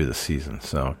through the season.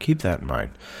 So keep that in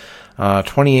mind.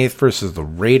 28th versus the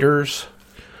Raiders.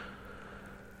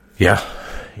 Yeah.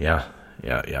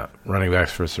 Running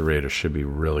backs versus the Raiders should be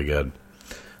really good.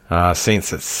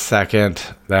 Saints at second.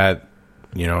 That,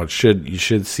 you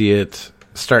should see it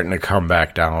starting to come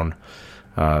back down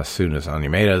as soon as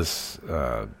Onyemata's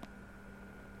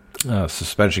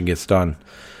suspension gets done.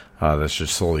 That should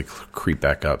slowly creep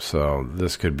back up. So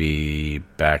this could be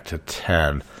back to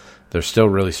 10. They're still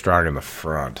really strong in the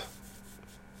front.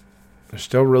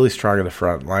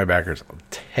 Linebackers a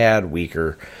tad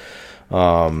weaker.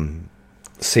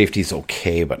 Safety's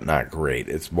okay, but not great.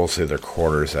 It's mostly their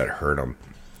corners that hurt them,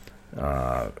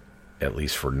 at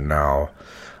least for now.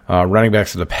 Running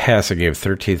backs in the passing game,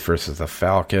 13th versus the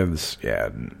Falcons. Yeah,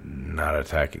 not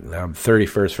attacking them.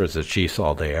 31st versus the Chiefs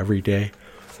all day, every day.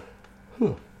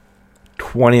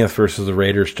 20th versus the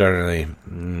Raiders generally.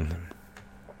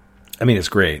 It's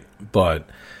great, but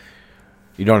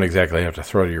you don't exactly have to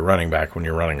throw to your running back when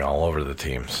you're running all over the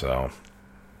team, so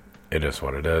it is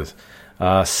what it is.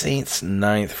 Saints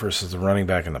 9th versus the running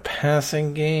back in the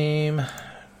passing game.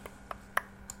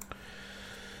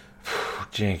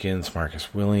 Jenkins,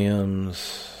 Marcus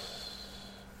Williams.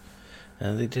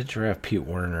 And they did draft Pete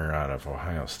Werner out of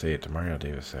Ohio State. Demario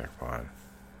Davis, Zach Bond.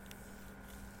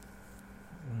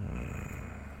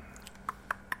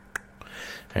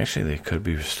 Actually, they could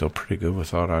be still pretty good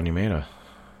without Onyemata.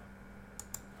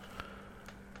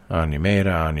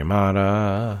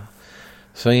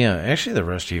 So, yeah, actually the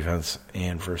rush defense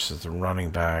and versus the running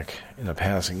back in the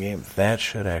passing game, that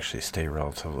should actually stay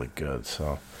relatively good.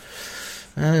 So,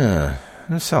 I'm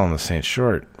selling the Saints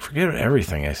short. Forget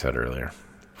everything I said earlier.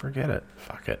 Forget it.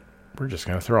 Fuck it. We're just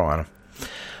going to throw on them.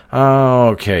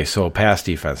 Okay, so pass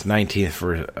defense,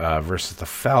 19th versus the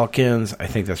Falcons. I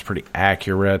think that's pretty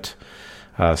accurate.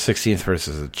 16th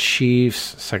versus the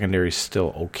Chiefs. Secondary's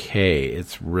still okay.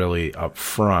 It's really up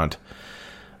front.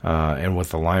 And with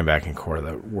the linebacking core,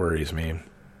 that worries me.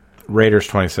 Raiders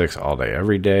 26 all day,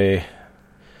 every day.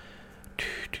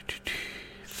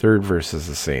 3rd versus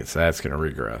the Saints. That's going to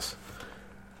regress.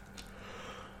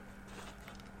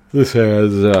 This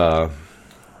has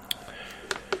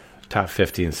top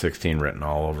 15, 16 written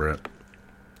all over it.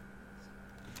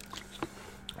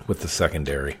 With the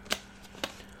secondary.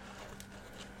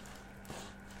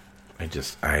 I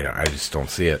just don't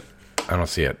see it. I don't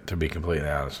see it, to be completely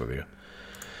honest with you.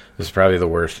 This is probably the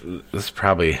worst. This is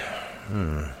probably...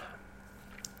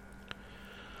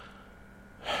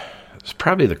 It's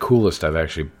probably the coolest I've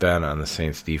actually been on the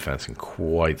Saints defense in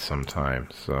quite some time.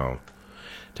 So,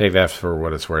 take that for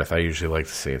what it's worth. I usually like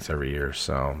the Saints every year.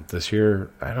 So, this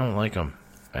year, I don't like them.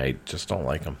 I just don't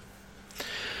like them.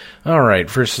 All right,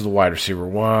 versus the wide receiver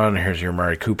 1. Here's your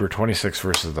Amari Cooper, 26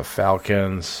 versus the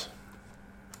Falcons.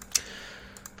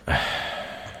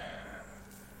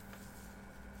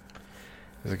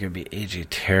 Is it going to be A.J.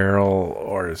 Terrell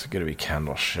or is it going to be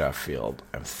Kendall Sheffield?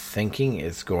 I'm thinking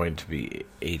it's going to be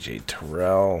A.J.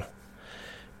 Terrell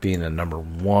being the number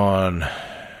 1.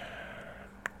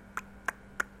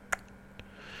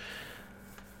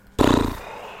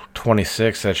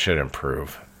 $26, that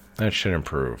should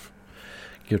improve.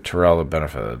 Give Terrell the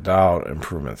benefit of the doubt.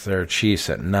 Improvements there. Chiefs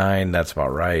at 9, that's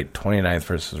about right. 29th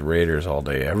versus Raiders all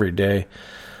day, every day.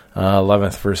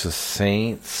 11th versus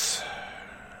Saints.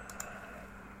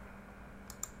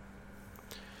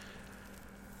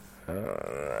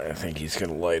 I think he's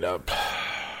going to light up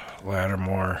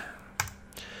Lattimore.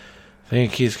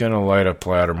 This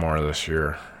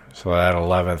year. So that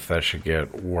 11th, that should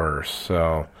get worse.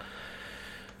 So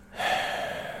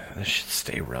this should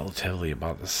stay relatively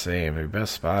about the same. Their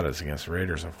best spot is against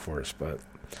Raiders, of course, but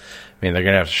they're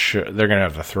going to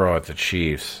have to throw at the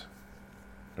Chiefs.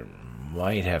 They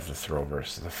might have to throw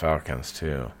versus the Falcons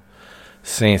too.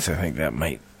 Saints, I think they'll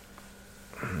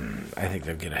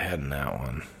get ahead in that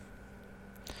one.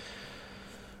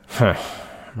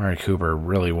 Amari Cooper,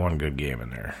 really one good game in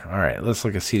there. All right, let's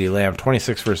look at CeeDee Lamb,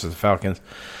 26 versus the Falcons.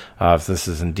 If this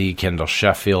is indeed Kendall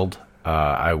Sheffield,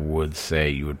 I would say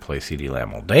you would play CeeDee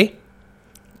Lamb all day.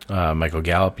 Michael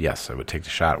Gallup, yes, I would take the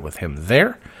shot with him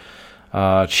there.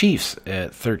 Chiefs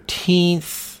at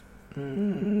 13th.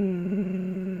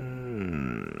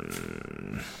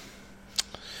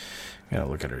 Gotta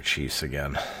look at our Chiefs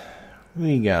again.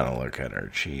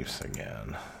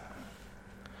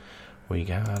 We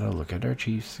gotta look at our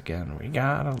Chiefs again. We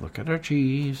gotta look at our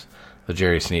Chiefs. The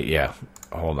Jerry Sneed, yeah.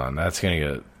 Hold on, that's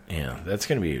gonna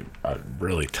be a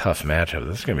really tough matchup.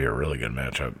 This is gonna be a really good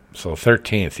matchup. So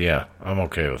 13th, yeah, I'm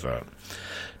okay with that.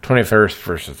 21st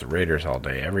versus the Raiders all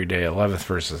day, every day. 11th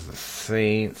versus the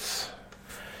Saints.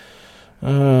 This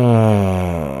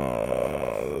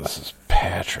is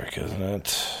Patrick, isn't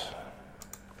it?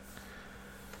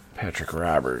 Patrick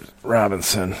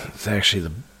Robinson is actually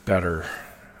the better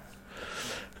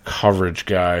coverage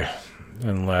guy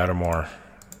than Lattimore.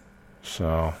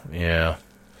 So, yeah.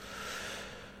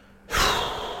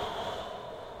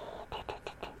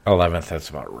 11th, that's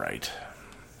about right.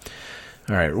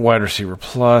 All right, wide receiver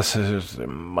plus is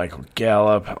Michael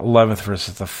Gallup. 11th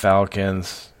versus the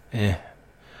Falcons.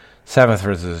 7th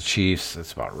versus the Chiefs.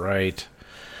 That's about right.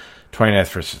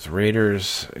 29th versus the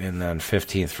Raiders. And then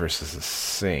 15th versus the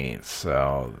Saints.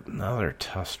 So another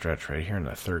tough stretch right here in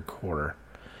the third quarter.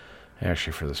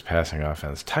 Actually, for this passing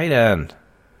offense. Tight end.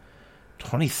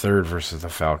 23rd versus the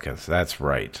Falcons. That's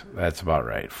right. That's about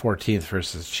right. 14th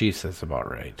versus Chiefs. That's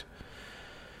about right.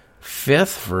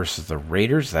 5th versus the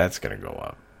Raiders, that's going to go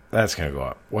up. That's going to go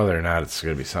up. Whether or not it's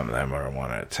going to be something that I'm going to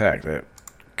want to attack, that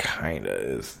kind of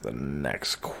is the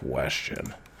next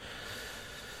question.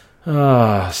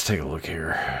 Let's take a look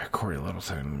here. Corey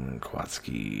Littleton,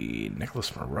 Kowalski,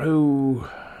 Nicholas Moreau,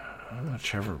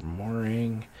 Trevor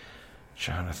Mooring,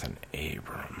 Jonathan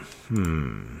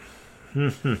Abram.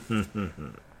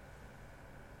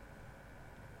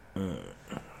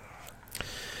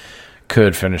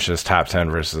 Could finish as top 10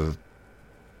 versus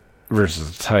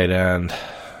the tight end.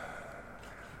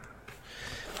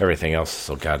 Everything else is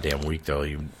so goddamn weak, though.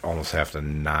 You almost have to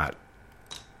not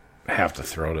have to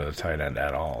throw to the tight end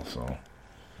at all. So,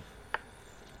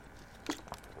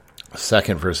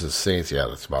 second versus Saints, yeah,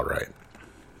 that's about right.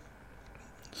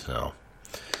 So,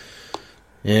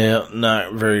 yeah,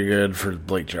 not very good for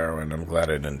Blake Jarwin. I'm glad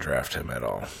I didn't draft him at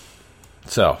all.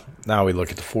 So, now we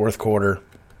look at the fourth quarter.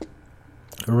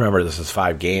 Remember, this is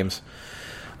 5 games.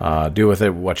 Do with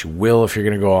it what you will if you're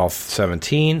going to go all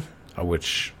 17,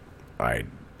 which I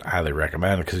highly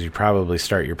recommend because you probably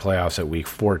start your playoffs at week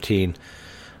 14.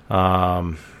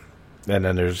 And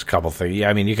then there's a couple things.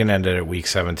 Yeah, I mean, you can end it at week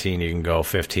 17. You can go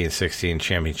 15, 16,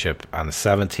 championship on the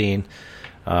 17.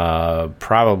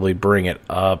 Probably bring it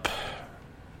up,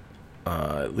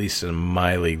 at least in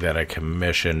my league that I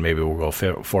commission. Maybe we'll go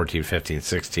 14, 15,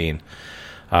 16.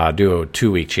 Do a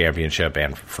 2-week championship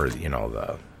and for,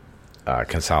 the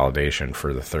consolidation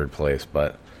for the third place,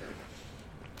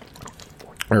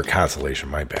 or consolation,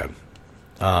 my bad.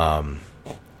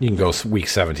 You can go week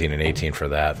 17 and 18 for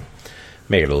that.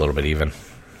 Make it a little bit even.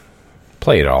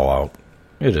 Play it all out.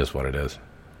 It is what it is.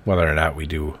 Whether or not we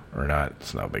do or not,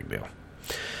 it's no big deal.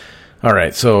 All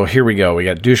right, so here we go. We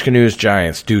got Douche Canoes,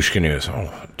 Giants, Douche Canoes.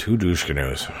 Oh, 2 Douche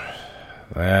Canoes.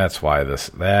 That's why this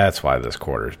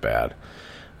quarter's bad.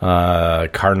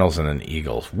 Cardinals and then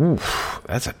Eagles. Oof,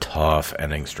 that's a tough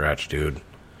ending stretch, dude.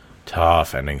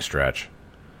 Tough ending stretch.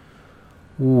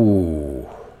 Ooh.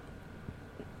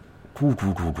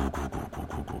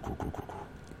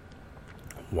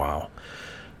 Wow.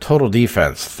 Total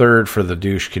defense. 3rd for the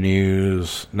Douche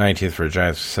Canoes. 19th for the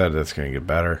Giants. We said that's going to get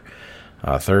better.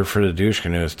 3rd for the Douche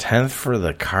Canoes. 10th for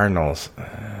the Cardinals.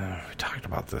 We talked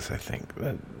about this, I think.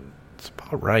 That's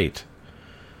about right.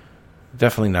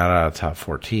 Definitely not out of top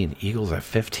 14. Eagles at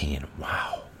 15.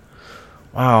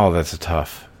 Wow, that's a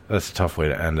tough way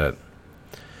to end it.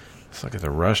 Let's look at the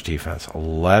rush defense.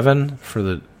 11 for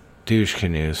the Douche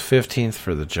Canoes. 15th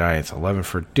for the Giants. 11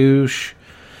 for Douche.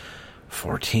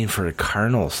 14 for the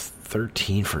Cardinals.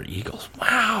 13 for Eagles.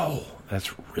 Wow,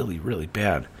 that's really, really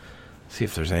bad. See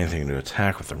if there's anything to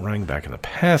attack with the running back in the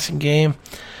passing game.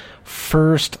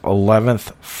 1st,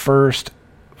 11th, 1st,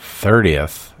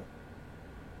 30th.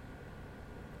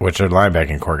 Which their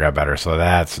linebacking core got better, so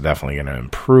that's definitely going to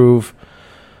improve.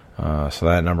 So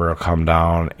that number will come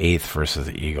down. 8th versus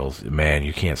the Eagles. Man,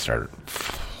 you can't start.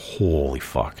 Holy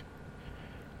fuck.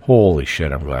 Holy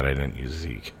shit, I'm glad I didn't use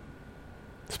Zeke.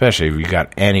 Especially if you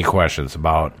got any questions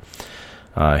about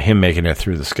him making it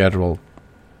through the schedule.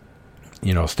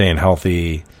 Staying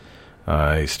healthy.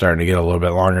 He's starting to get a little bit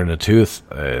longer in the tooth.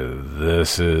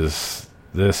 This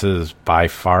is by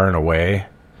far and away.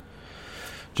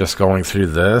 Just going through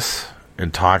this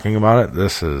and talking about it,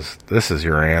 this is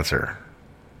your answer.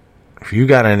 If you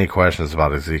got any questions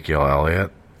about Ezekiel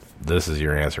Elliott, this is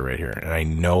your answer right here. And I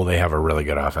know they have a really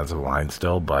good offensive line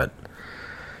still, but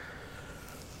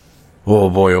oh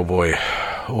boy. I'm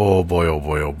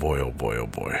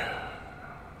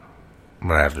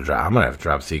gonna have to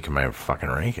drop Zeke in my fucking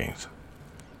rankings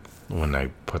when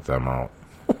I put them out.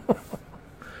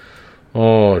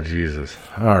 Oh, Jesus.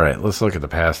 All right, let's look at the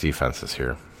past defenses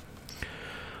here.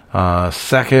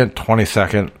 Second,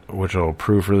 22nd, which will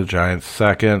improve for the Giants.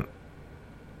 Second,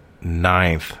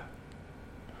 9th.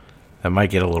 That might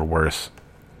get a little worse.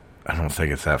 I don't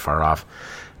think it's that far off.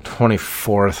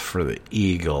 24th for the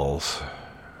Eagles.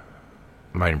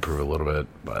 Might improve a little bit,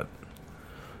 but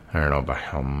I don't know by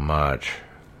how much.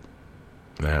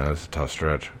 Man, that's a tough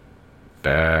stretch.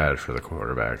 Bad for the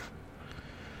quarterbacks.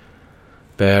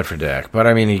 Bad for Dak. But,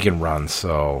 I mean, he can run,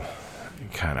 so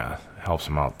it kind of helps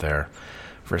him out there.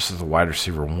 Versus the wide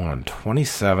receiver 1.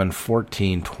 27,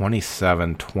 14,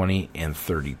 27, 20, and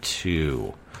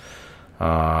 32.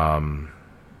 Cardinals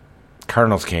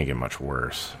can't get much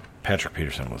worse. Patrick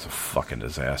Peterson was a fucking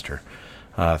disaster.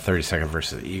 32nd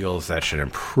versus the Eagles. That should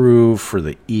improve for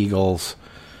the Eagles.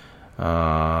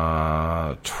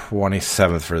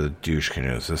 27th for the douche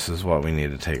canoes. This is what we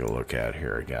need to take a look at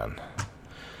here again.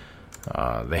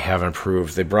 They have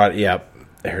improved. They brought,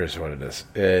 here's what it is.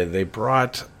 They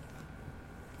brought,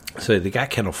 so they got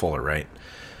Kendall Fuller, right?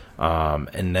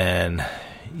 And then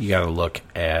you got to look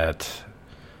at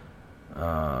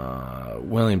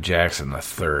William Jackson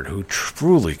III, who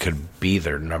truly could be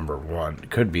their number one,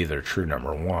 could be their true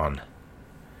number one.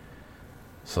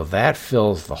 So that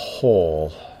fills the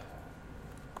hole.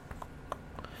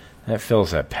 That fills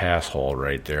that pass hole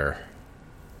right there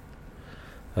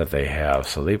that they have.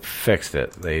 So they fixed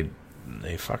it. They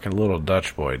fucking little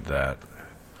Dutch boyed that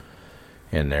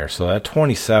in there. So that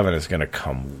 27 is going to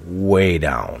come way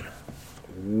down.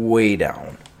 Way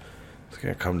down. It's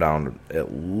going to come down to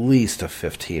at least a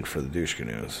 15 for the douche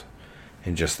canoes.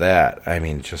 And just that, I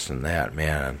mean, just in that,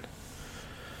 man.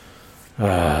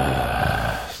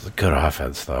 It's a good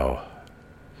offense, though.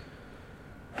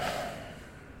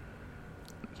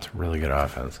 It's a really good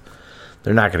offense.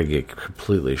 They're not going to get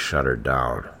completely shuttered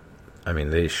down. I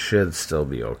mean, they should still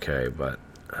be okay, but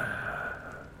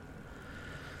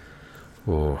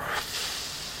ooh,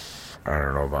 I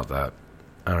don't know about that.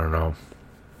 I don't know.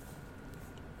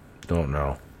 Don't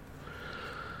know.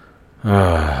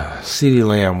 CeeDee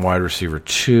Lamb, wide receiver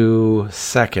 2,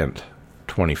 second,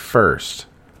 21st.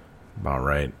 About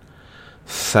right.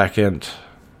 Second,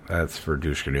 that's for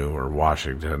douche canoe or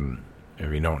Washington,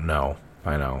 if you don't know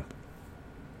by now.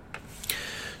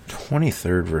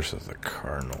 23rd versus the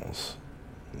Cardinals.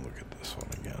 Look at this one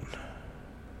again.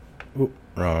 Oop,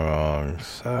 wrong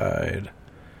side.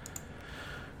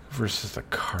 Versus the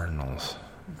Cardinals.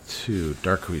 2,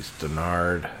 Darqueze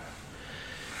Dennard.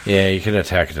 Yeah, you can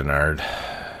attack Dennard.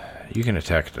 You can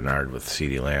attack Dennard with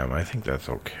CeeDee Lamb. I think that's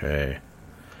okay.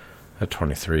 That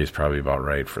 23 is probably about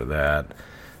right for that.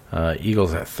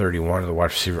 Eagles at 31. The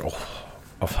wide receiver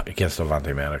against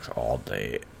Devontae Maddox all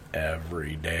day,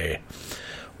 every day.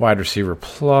 Wide receiver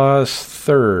plus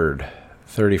third,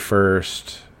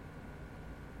 31st.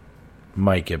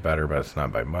 Might get better, but it's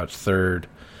not by much. Third.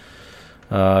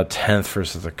 10th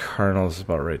versus the Cardinals is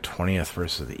about right. 20th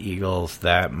versus the Eagles.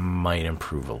 That might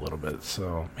improve a little bit.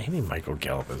 So maybe Michael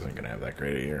Gallup isn't going to have that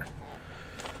great a year.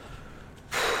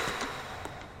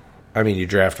 I mean, you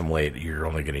draft him late. You're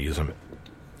only going to use him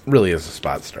really as a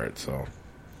spot start. So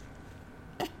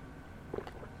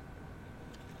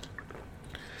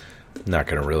not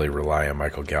going to really rely on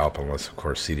Michael Gallup unless, of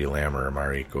course, CeeDee Lamb or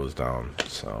Amari goes down.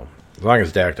 So as long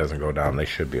as Dak doesn't go down, they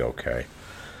should be okay.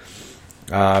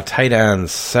 Tight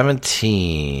ends,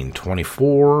 17,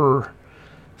 24,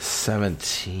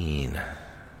 17.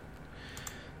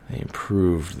 They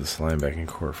improved this linebacking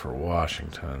core for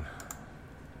Washington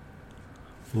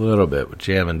a little bit with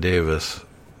Jamin Davis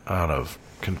out of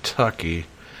Kentucky.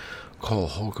 Cole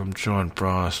Holcomb, John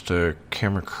Bostic,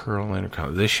 Cameron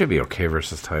Curl. They should be okay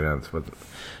versus tight ends, but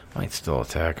might still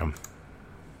attack them.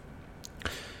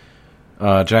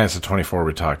 Giants at 24,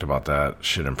 we talked about that.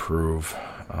 Should improve.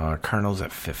 Cardinals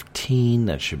at 15.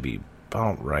 That should be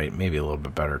about right. Maybe a little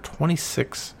bit better.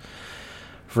 26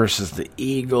 versus the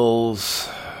Eagles.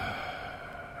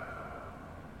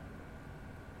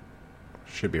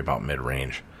 Should be about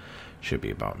mid-range.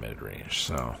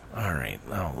 So, all right.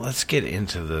 Now, let's get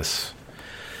into this.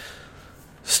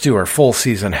 Let's do our full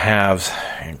season halves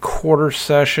and quarter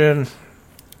session.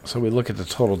 So, we look at the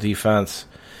total defense.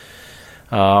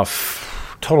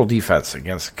 Total defense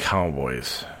against the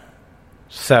Cowboys.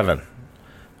 7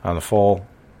 on the full,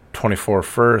 24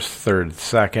 first, third,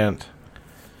 second.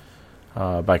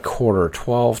 By quarter,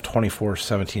 12, 24,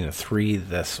 17, and 3.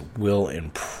 This will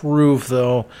improve,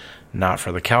 though. Not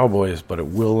for the Cowboys, but it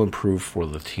will improve for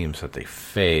the teams that they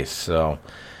face. So,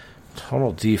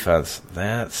 total defense,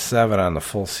 that's 7 on the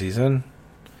full season.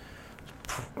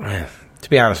 To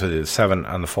be honest with you, 7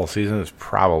 on the full season is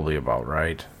probably about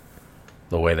right.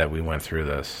 the way that we went through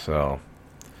this. So,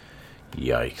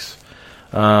 yikes.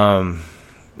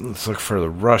 Let's look for the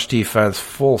rush defense.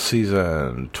 Full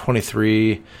season,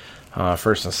 23.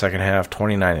 First and second half,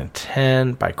 29 and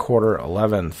 10. By quarter,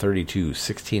 11, 32,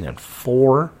 16 and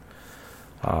 4.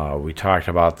 We talked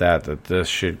about that this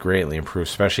should greatly improve,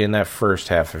 especially in that first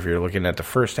half. If you're looking at the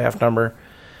first half number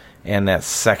and that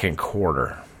second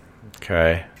quarter.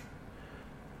 Okay.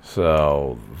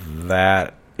 So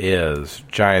that is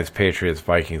Giants, Patriots,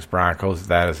 Vikings, Broncos.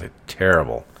 That is a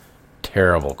terrible,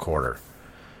 terrible quarter.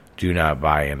 Do not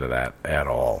buy into that at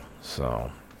all. So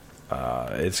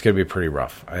it's going to be pretty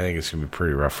rough. I think it's going to be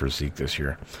pretty rough for Zeke this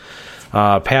year.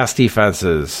 Pass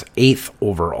defenses, 8th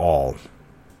overall.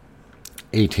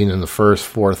 18 in the first,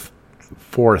 fourth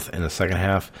in the second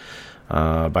half.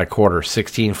 By quarter,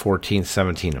 16, 14,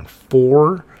 17, and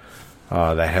 4.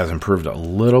 That has improved a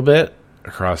little bit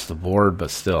across the board,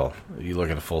 but still, you look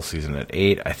at a full season at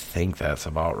 8, I think that's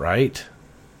about right.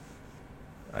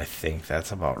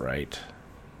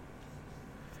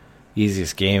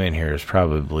 Easiest game in here is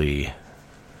probably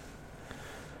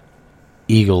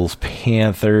Eagles,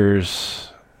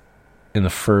 Panthers in the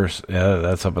first. Yeah,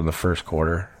 that's up in the first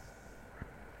quarter.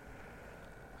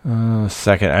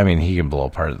 Second, I mean, he can blow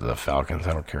apart the Falcons.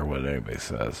 I don't care what anybody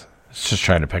says. It's just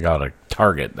trying to pick out a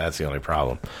target. That's the only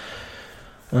problem.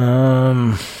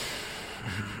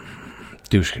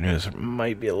 Douche Canoes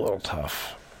might be a little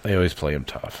tough. They always play him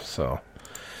tough, so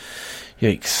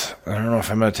yikes. I don't know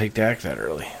if I'm going to take Dak that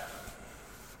early.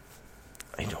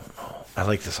 I don't know. I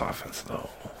like this offense, though.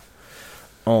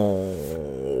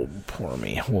 Oh, poor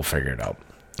me. We'll figure it out.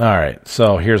 All right,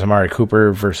 so here's Amari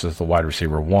Cooper versus the wide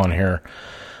receiver 1 here.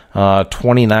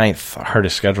 29th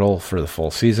hardest schedule for the full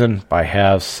season. By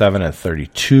halves, 7 and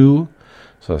 32.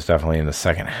 So it's definitely in the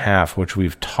second half, which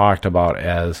we've talked about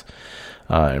as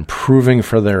improving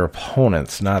for their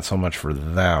opponents, not so much for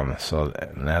them. So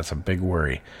that's a big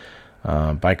worry.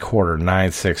 By quarter,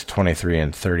 9, 6, 23,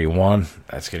 and 31.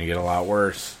 That's going to get a lot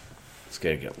worse. It's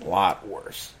going to get a lot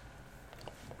worse.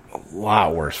 A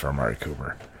lot worse for Amari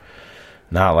Cooper.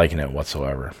 Not liking it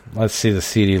whatsoever. Let's see the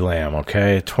CeeDee Lamb,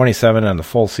 okay? 27 on the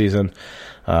full season.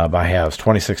 By halves,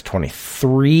 26,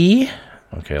 23.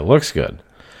 Okay, it looks good.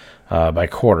 By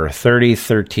quarter, 30,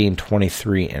 13,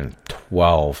 23, and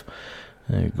 12.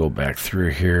 Go back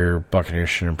through here. Buccaneers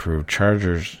should improve.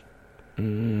 Chargers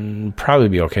probably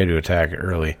be okay to attack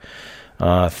early.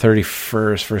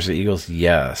 31st versus Eagles,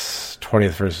 yes.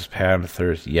 20th versus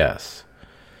Panthers, yes.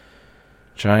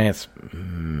 Giants,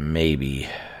 maybe.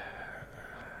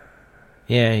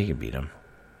 Yeah, you can beat them.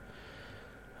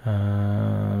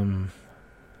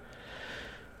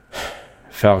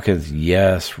 Falcons,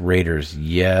 yes. Raiders,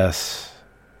 yes.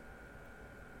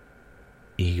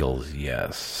 Eagles,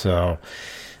 yes. So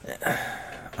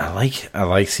I like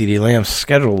CeeDee Lamb's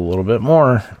schedule a little bit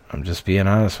more. I'm just being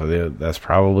honest with you. That's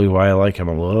probably why I like him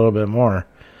a little bit more.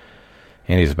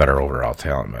 And he's a better overall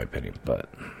talent, in my opinion. But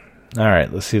all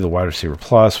right, let's see the wide receiver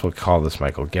plus. We'll call this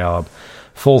Michael Gallup.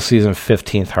 Full season,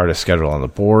 15th hardest schedule on the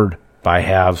board. By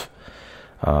halves,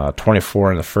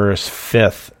 24 in the first,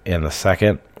 5th in the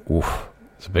second. Oof,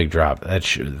 it's a big drop.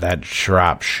 That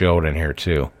drop showed in here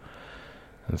too.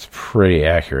 That's pretty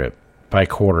accurate. By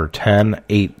quarter, 10,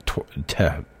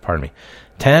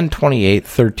 28,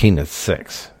 13, and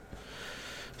 6.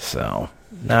 So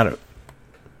not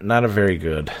very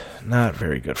good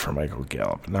for Michael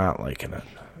Gallup. Not liking it.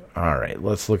 All right,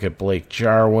 let's look at Blake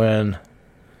Jarwin.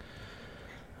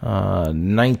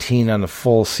 19 on the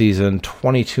full season,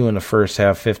 22 in the first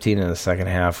half, 15 in the second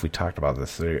half. We talked about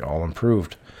this. They all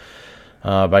improved.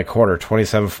 By quarter,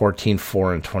 27, 14,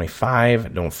 4, and 25. I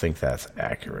don't think that's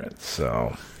accurate.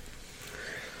 So,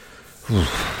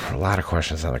 a lot of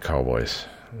questions on the Cowboys.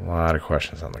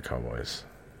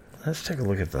 Let's take a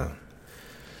look at the...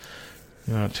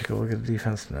 You want to take a look at the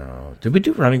defense? No. Did we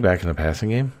do running back in the passing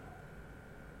game?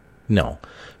 No.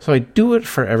 So I do it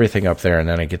for everything up there, and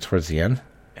then I get towards the end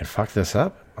and fuck this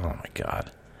up? Oh, my God.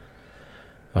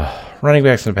 Running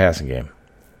backs in the passing game.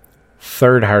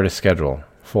 3rd hardest schedule,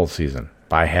 full season.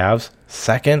 By halves,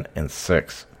 2nd and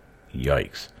 6th.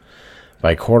 Yikes.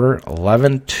 By quarter,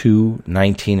 11, 2,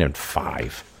 19, and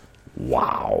 5.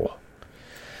 Wow.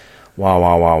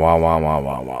 Wow.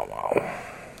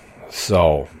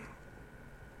 So,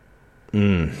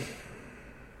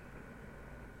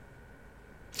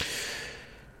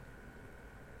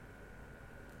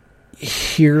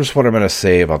 here's what I'm going to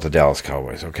say about the Dallas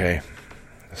Cowboys, okay?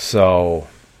 So,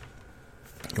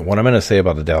 what I'm going to say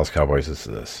about the Dallas Cowboys is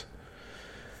this.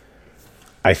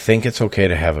 I think it's okay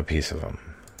to have a piece of them.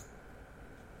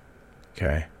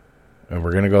 Okay? And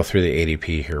we're going to go through the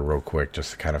ADP here real quick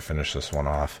just to kind of finish this one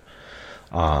off.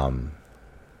 I'm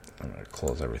going to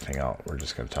close everything out. We're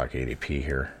just going to talk ADP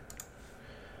here.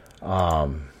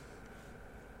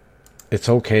 It's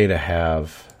okay to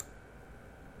have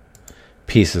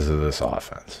pieces of this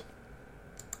offense.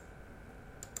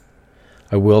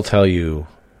 I will tell you,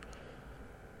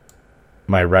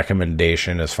 my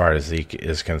recommendation as far as Zeke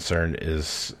is concerned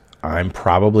is I'm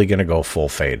probably going to go full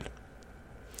fade.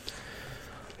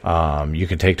 You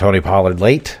can take Tony Pollard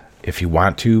late if you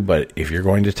want to, but if you're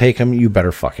going to take him, you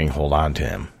better fucking hold on to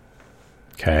him.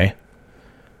 Okay?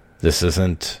 This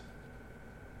isn't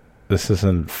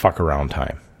fuck around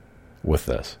time with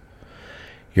this.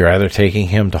 You're either taking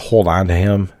him to hold on to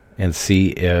him and see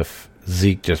if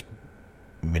Zeke just,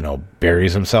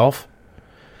 buries himself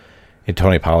and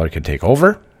Tony Pollard can take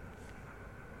over,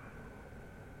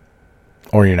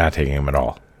 or you're not taking him at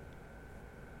all.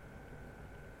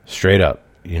 Straight up,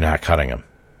 you're not cutting him.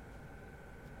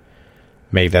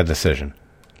 Make that decision.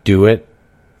 Do it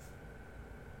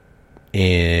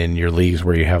in your leagues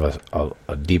where you have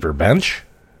a deeper bench.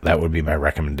 That would be my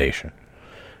recommendation.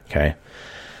 Okay.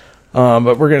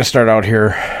 But we're going to start out here.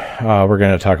 We're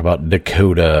going to talk about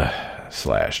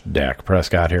Dakota/Dak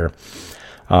Prescott here.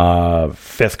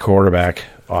 Fifth quarterback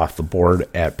off the board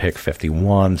at pick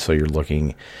 51. So you're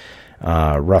looking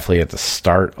roughly at the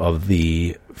start of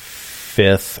the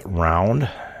fifth round.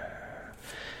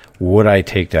 Would I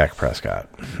take Dak Prescott?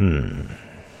 I'm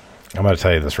going to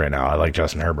tell you this right now. I like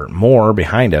Justin Herbert more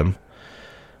behind him.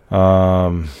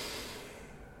 But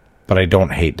I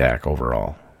don't hate Dak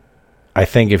overall. I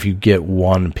think if you get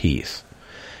one piece,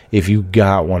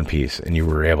 and you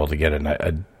were able to get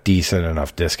a decent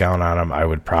enough discount on him, I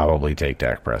would probably take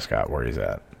Dak Prescott where he's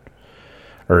at.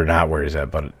 Or not where he's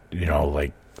at, but,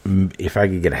 if I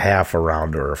could get half a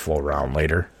round or a full round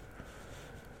later,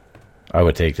 I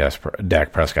would take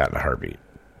Dak Prescott in a heartbeat.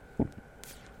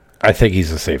 I think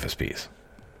he's the safest piece.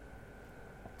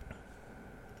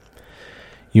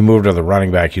 You move to the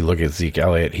running back, you look at Zeke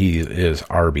Elliott, he is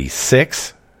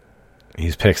RB6.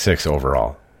 He's pick 6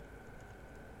 overall.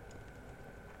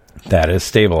 That is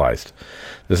stabilized.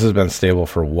 This has been stable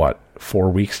for 4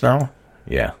 weeks now?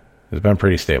 Yeah, it's been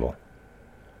pretty stable.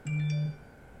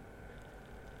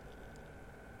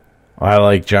 I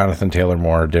like Jonathan Taylor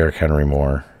more, Derrick Henry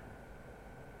more.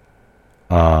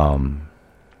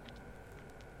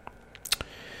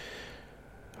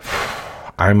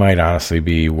 I might honestly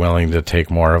be willing to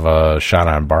take more of a shot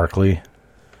on Barkley.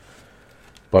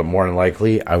 But more than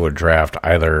likely, I would draft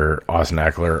either Austin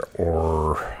Eckler,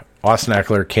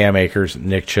 Cam Akers,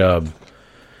 Nick Chubb,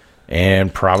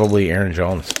 and probably Aaron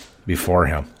Jones before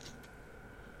him.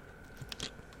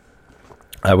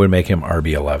 I would make him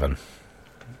RB11.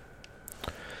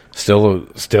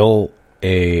 Still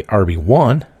a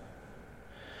RB1.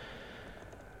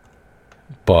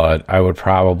 But I would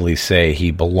probably say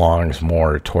he belongs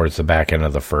more towards the back end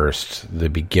of the first, the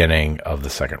beginning of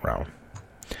the second round.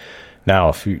 Now,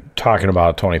 if you're talking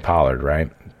about Tony Pollard,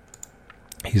 right?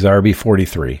 He's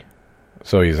RB43,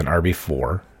 so he's an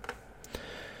RB4.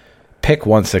 Pick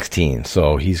 116,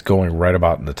 so he's going right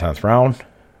about in the 10th round,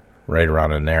 right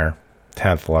around in there,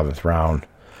 10th, 11th round.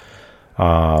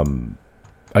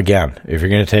 Again, if you're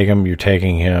going to take him, you're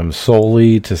taking him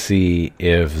solely to see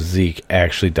if Zeke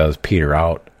actually does peter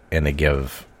out and they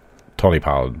give Tony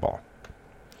Pollard the ball.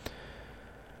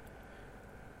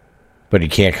 But you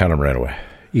can't cut him right away.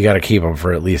 You got to keep him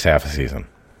for at least half a season.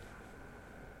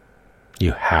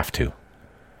 You have to.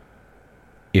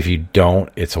 If you don't,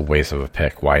 it's a waste of a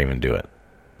pick. Why even do it?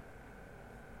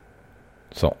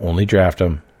 So only draft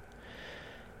him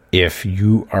if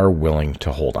you are willing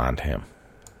to hold on to him.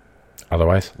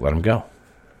 Otherwise, let him go.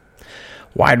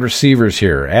 Wide receivers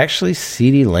here. Actually,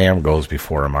 CeeDee Lamb goes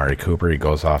before Amari Cooper. He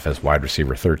goes off as wide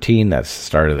receiver 13. That's the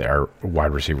start of our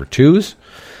wide receiver 2s.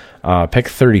 Pick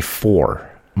 34.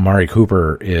 Amari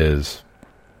Cooper is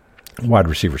wide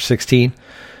receiver 16.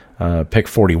 Pick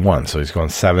 41. So he's going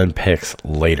 7 picks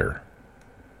later.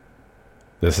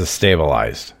 This is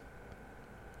stabilized.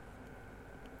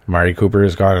 Amari Cooper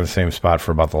has gone in the same spot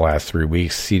for about the last 3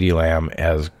 weeks. CeeDee Lamb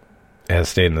has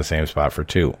stayed in the same spot for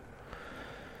 2.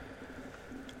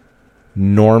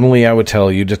 Normally, I would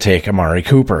tell you to take Amari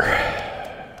Cooper.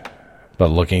 But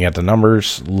looking at the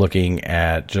numbers, looking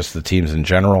at just the teams in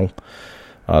general,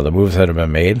 the moves that have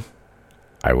been made,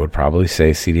 I would probably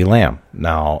say CeeDee Lamb.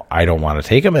 Now, I don't want to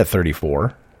take him at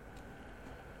 34.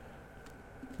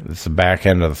 It's the back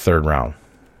end of the 3rd round.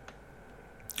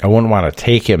 I wouldn't want to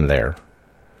take him there.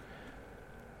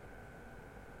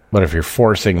 But if you're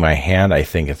forcing my hand, I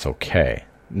think it's okay.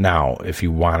 Now, if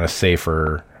you want a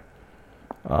safer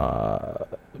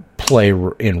play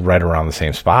in right around the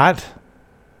same spot,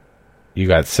 You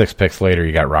got 6 picks later,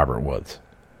 you got Robert Woods.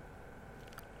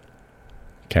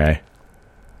 Okay.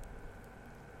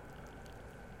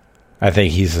 I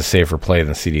think he's a safer play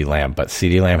than CeeDee Lamb, but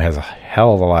CeeDee Lamb has a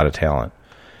hell of a lot of talent.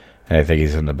 And I think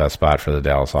he's in the best spot for the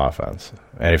Dallas offense.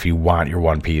 And if you want your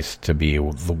one piece to be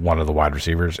one of the wide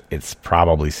receivers, it's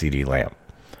probably CeeDee Lamb.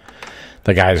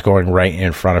 The guys going right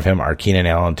in front of him are Keenan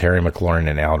Allen, Terry McLaurin,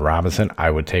 and Allen Robinson. I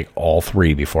would take all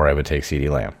 3 before I would take CeeDee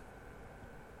Lamb.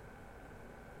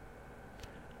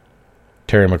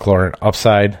 Terry McLaurin,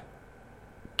 upside.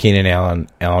 Keenan Allen,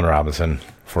 Allen Robinson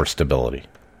for stability.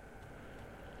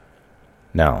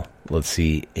 Now, let's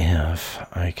see if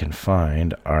I can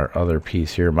find our other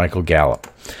piece here. Michael Gallup.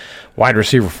 Wide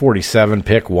receiver 47,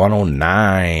 pick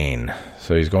 109.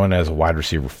 So he's going as a wide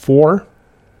receiver 4.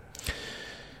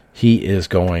 He is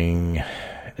going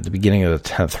at the beginning of the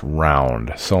 10th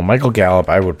round. So Michael Gallup,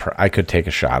 I could take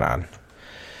a shot on.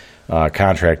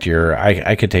 Contract year,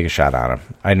 I could take a shot on him.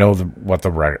 I know what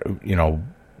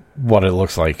it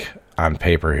looks like on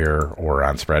paper here or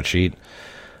on spreadsheet.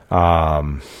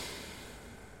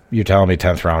 You're telling me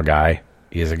 10th round guy.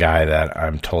 He's a guy that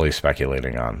I'm totally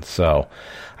speculating on. So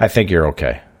I think you're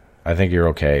okay. I think you're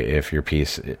okay if your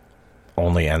piece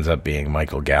only ends up being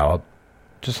Michael Gallup.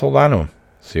 Just hold on to him.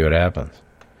 See what happens.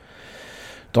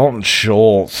 Dalton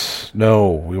Schultz.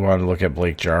 No, we want to look at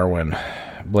Blake Jarwin.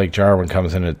 Blake Jarwin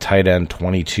comes in at tight end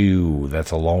 22.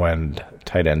 That's a low end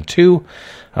tight end 2.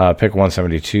 Pick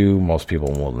 172. Most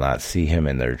people will not see him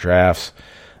in their drafts.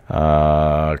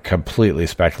 Completely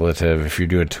speculative. If you're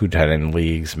doing 2 tight end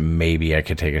leagues, maybe I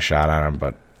could take a shot on him,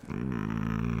 but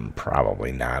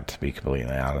probably not, to be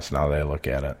completely honest, now that I look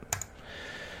at it.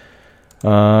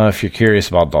 If you're curious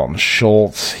about Dalton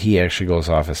Schultz, he actually goes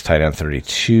off as tight end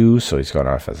 32, so he's going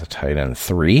off as a tight end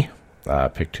 3.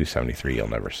 Pick 273, you'll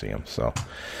never see him. So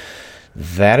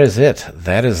that is it.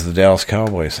 That is the Dallas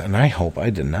Cowboys, and I hope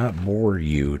I did not bore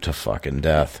you to fucking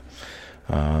death.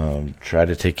 Try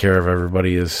to take care of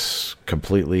everybody as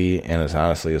completely and as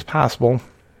honestly as possible.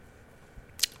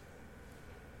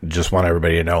 Just want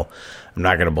everybody to know I'm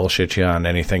not going to bullshit you on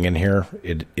anything in here.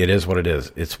 It is what it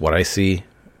is. It's what I see.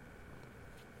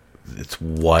 It's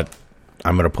what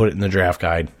I'm going to put it in the draft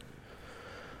guide.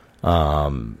 We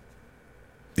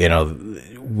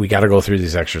got to go through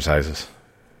these exercises.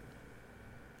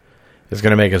 It's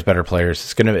going to make us better players.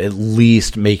 It's going to at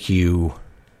least make you...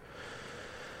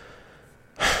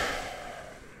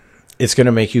 It's going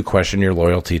to make you question your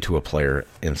loyalty to a player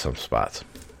in some spots.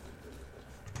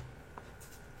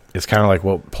 It's kind of like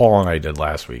what Paul and I did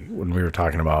last week when we were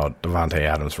talking about Davante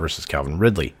Adams versus Calvin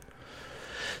Ridley.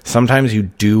 Sometimes you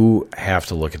do have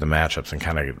to look at the matchups and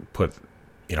kind of put,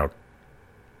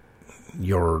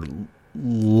 your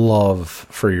love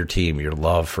for your team, your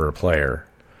love for a player,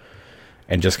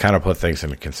 and just kind of put things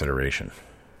into consideration.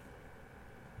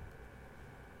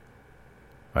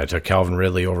 I took Calvin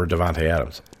Ridley over Davante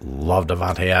Adams. Love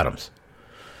Davante Adams.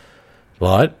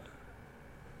 But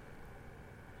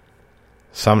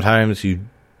sometimes you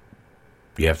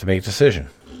have to make a decision,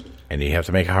 and you have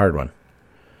to make a hard one.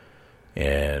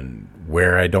 And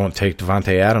where I don't take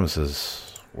Davante Adams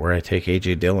is where I take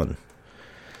A.J. Dillon.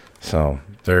 So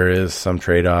there is some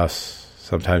trade-offs.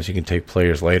 Sometimes you can take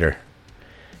players later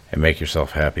and make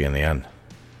yourself happy in the end.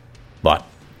 But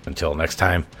until next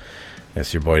time,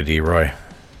 it's your boy D-Roy.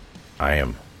 I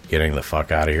am getting the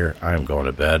fuck out of here. I am going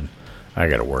to bed. I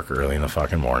got to work early in the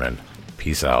fucking morning.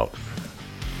 Peace out.